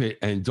want to create,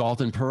 and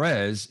Dalton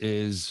Perez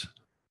is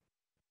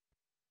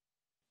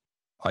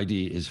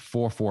ID is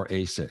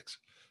 44A6.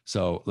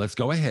 So let's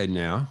go ahead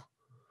now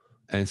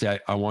and say,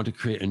 I want to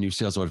create a new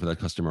sales order for that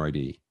customer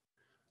ID.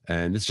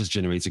 And this just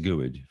generates a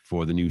GUID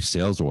for the new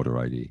sales order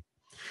ID.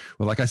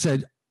 Well, like I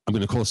said, I'm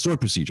going to call a stored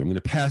procedure. I'm going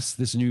to pass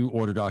this new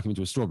order document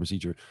to a stored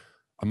procedure.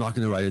 I'm not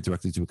going to write it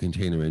directly to a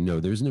container. And no,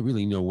 there's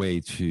really no way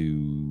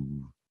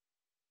to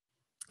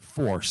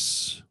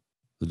force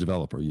the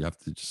developer. You have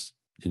to just,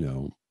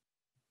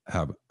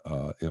 have,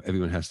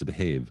 everyone has to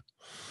behave.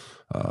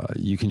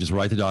 You can just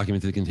write the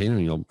document to the container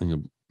and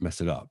you'll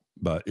mess it up.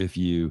 But if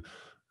you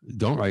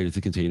don't write it to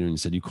the container and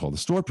instead you call the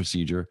stored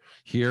procedure,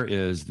 here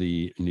is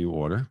the new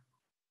order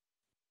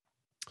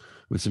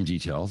with some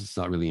details. It's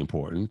not really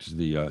important.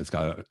 It's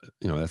got,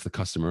 that's the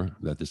customer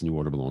that this new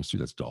order belongs to.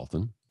 That's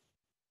Dalton.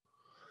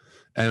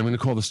 And I'm going to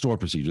call the store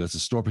procedure. That's the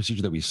store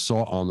procedure that we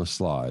saw on the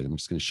slide. I'm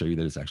just going to show you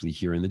that it's actually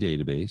here in the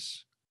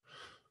database.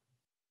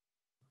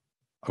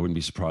 I wouldn't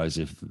be surprised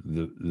if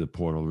the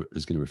portal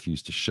is going to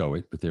refuse to show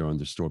it, but they're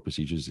under store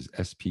procedures is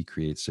SP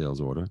create sales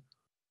order.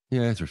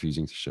 Yeah, it's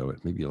refusing to show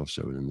it. Maybe I'll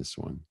show it in this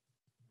one.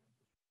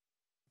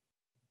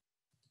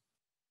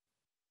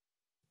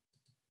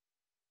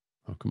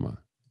 Oh, come on.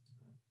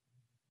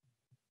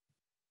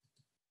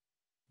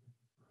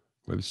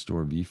 Web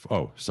store v4.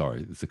 Oh,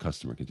 sorry. It's the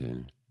customer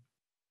container.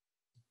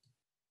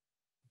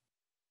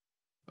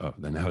 Oh,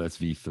 then now that's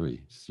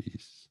v3.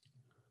 Jeez.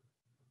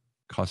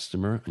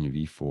 Customer and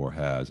v4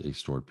 has a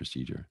stored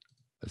procedure.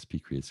 SP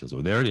create sales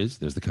order. There it is.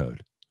 There's the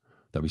code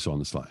that we saw on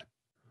the slide.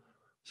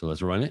 So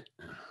let's run it.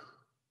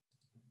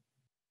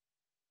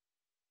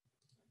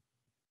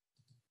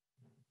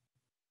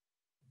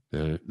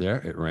 There,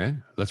 it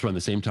ran. Let's run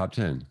the same top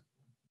 10.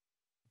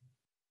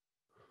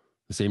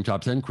 The same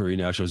top 10 query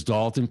now shows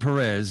Dalton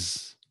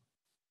Perez.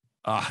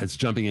 It's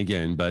jumping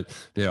again, but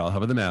there, I'll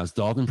hover the mouse.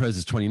 Dalton Perez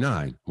is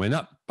 29, went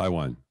up by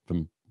 1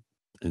 from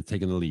and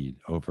taking the lead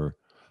over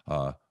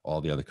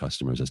all the other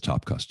customers as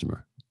top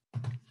customer.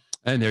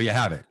 And there you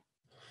have it.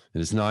 It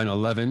is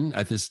 9:11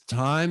 at this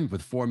time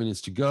with 4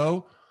 minutes to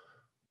go.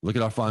 Look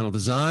at our final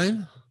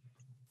design.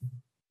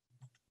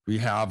 We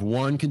have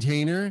one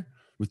container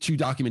with 2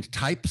 document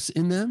types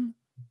in them.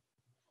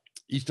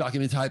 Each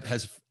document type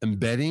has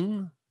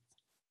embedding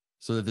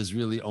so that there's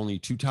really only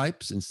 2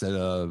 types instead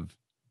of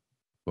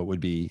what would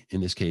be,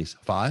 in this case,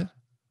 5.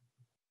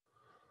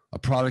 A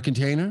product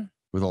container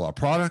with all our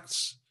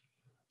products,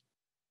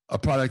 a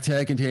product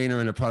tag container,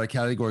 and a product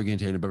category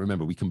container. But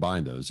remember, we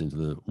combine those into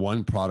the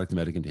one product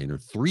meta container,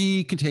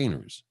 3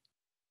 containers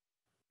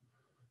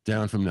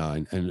down from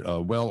 9, and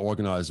a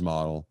well-organized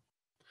model.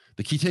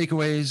 The key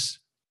takeaways: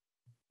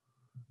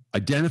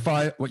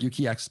 identify what your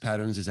key access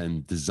patterns is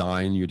and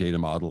design your data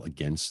model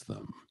against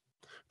them.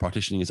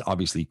 Partitioning is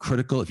obviously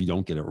critical. If you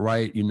don't get it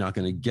right, you're not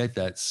going to get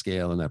that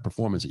scale and that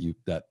performance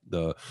that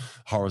the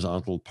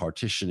horizontal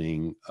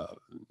partitioning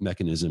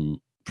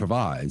mechanism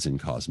provides in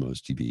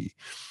Cosmos DB.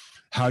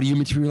 How do you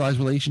materialize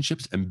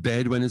relationships?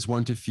 Embed when it's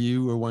one to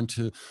few, or when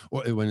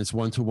it's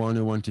one to one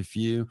or one to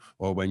few,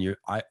 or when you're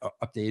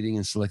updating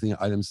and selecting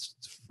items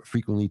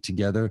frequently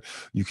together.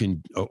 You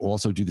can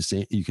also do the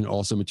same. You can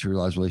also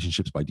materialize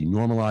relationships by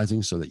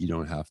denormalizing so that you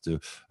don't have to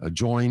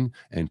join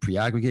and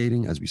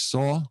pre-aggregating, as we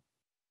saw.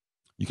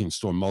 You can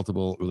store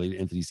multiple related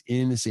entities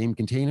in the same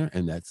container,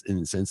 and that's, in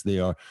a sense, they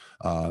are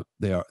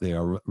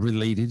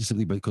related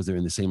simply because they're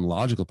in the same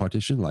logical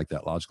partition, like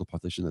that logical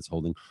partition that's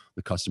holding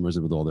the customers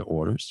with all their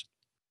orders.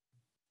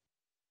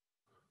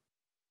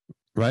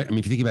 Right? I mean,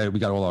 if you think about it, we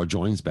got all our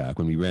joins back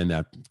when we ran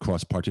that when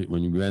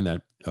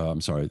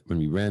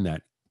we ran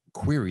that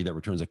query that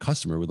returns a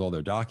customer with all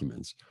their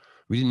documents.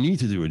 We didn't need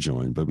to do a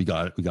join, but we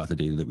got the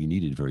data that we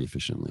needed very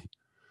efficiently.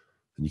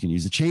 And you can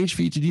use the change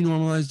feed to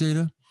denormalize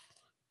data,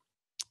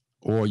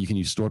 or you can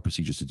use stored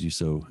procedures to do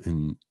so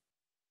in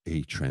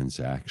a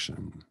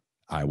transaction.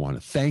 I want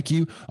to thank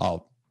you.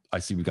 I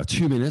see we've got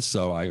 2 minutes,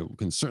 so I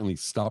can certainly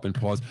stop and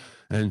pause.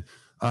 And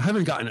I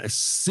haven't gotten a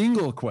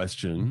single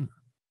question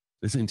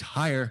this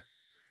entire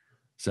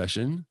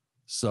session.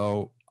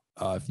 So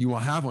if you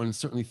want to have one,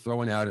 certainly throw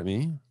one out at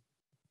me.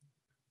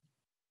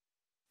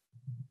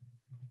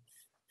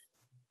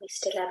 We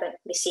still haven't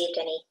received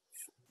any.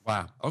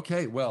 Wow.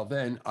 Okay. Well,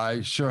 then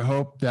I sure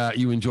hope that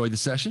you enjoyed the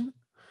session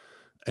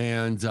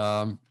and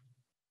that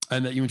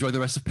you enjoy the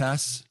rest of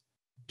PASS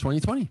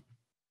 2020.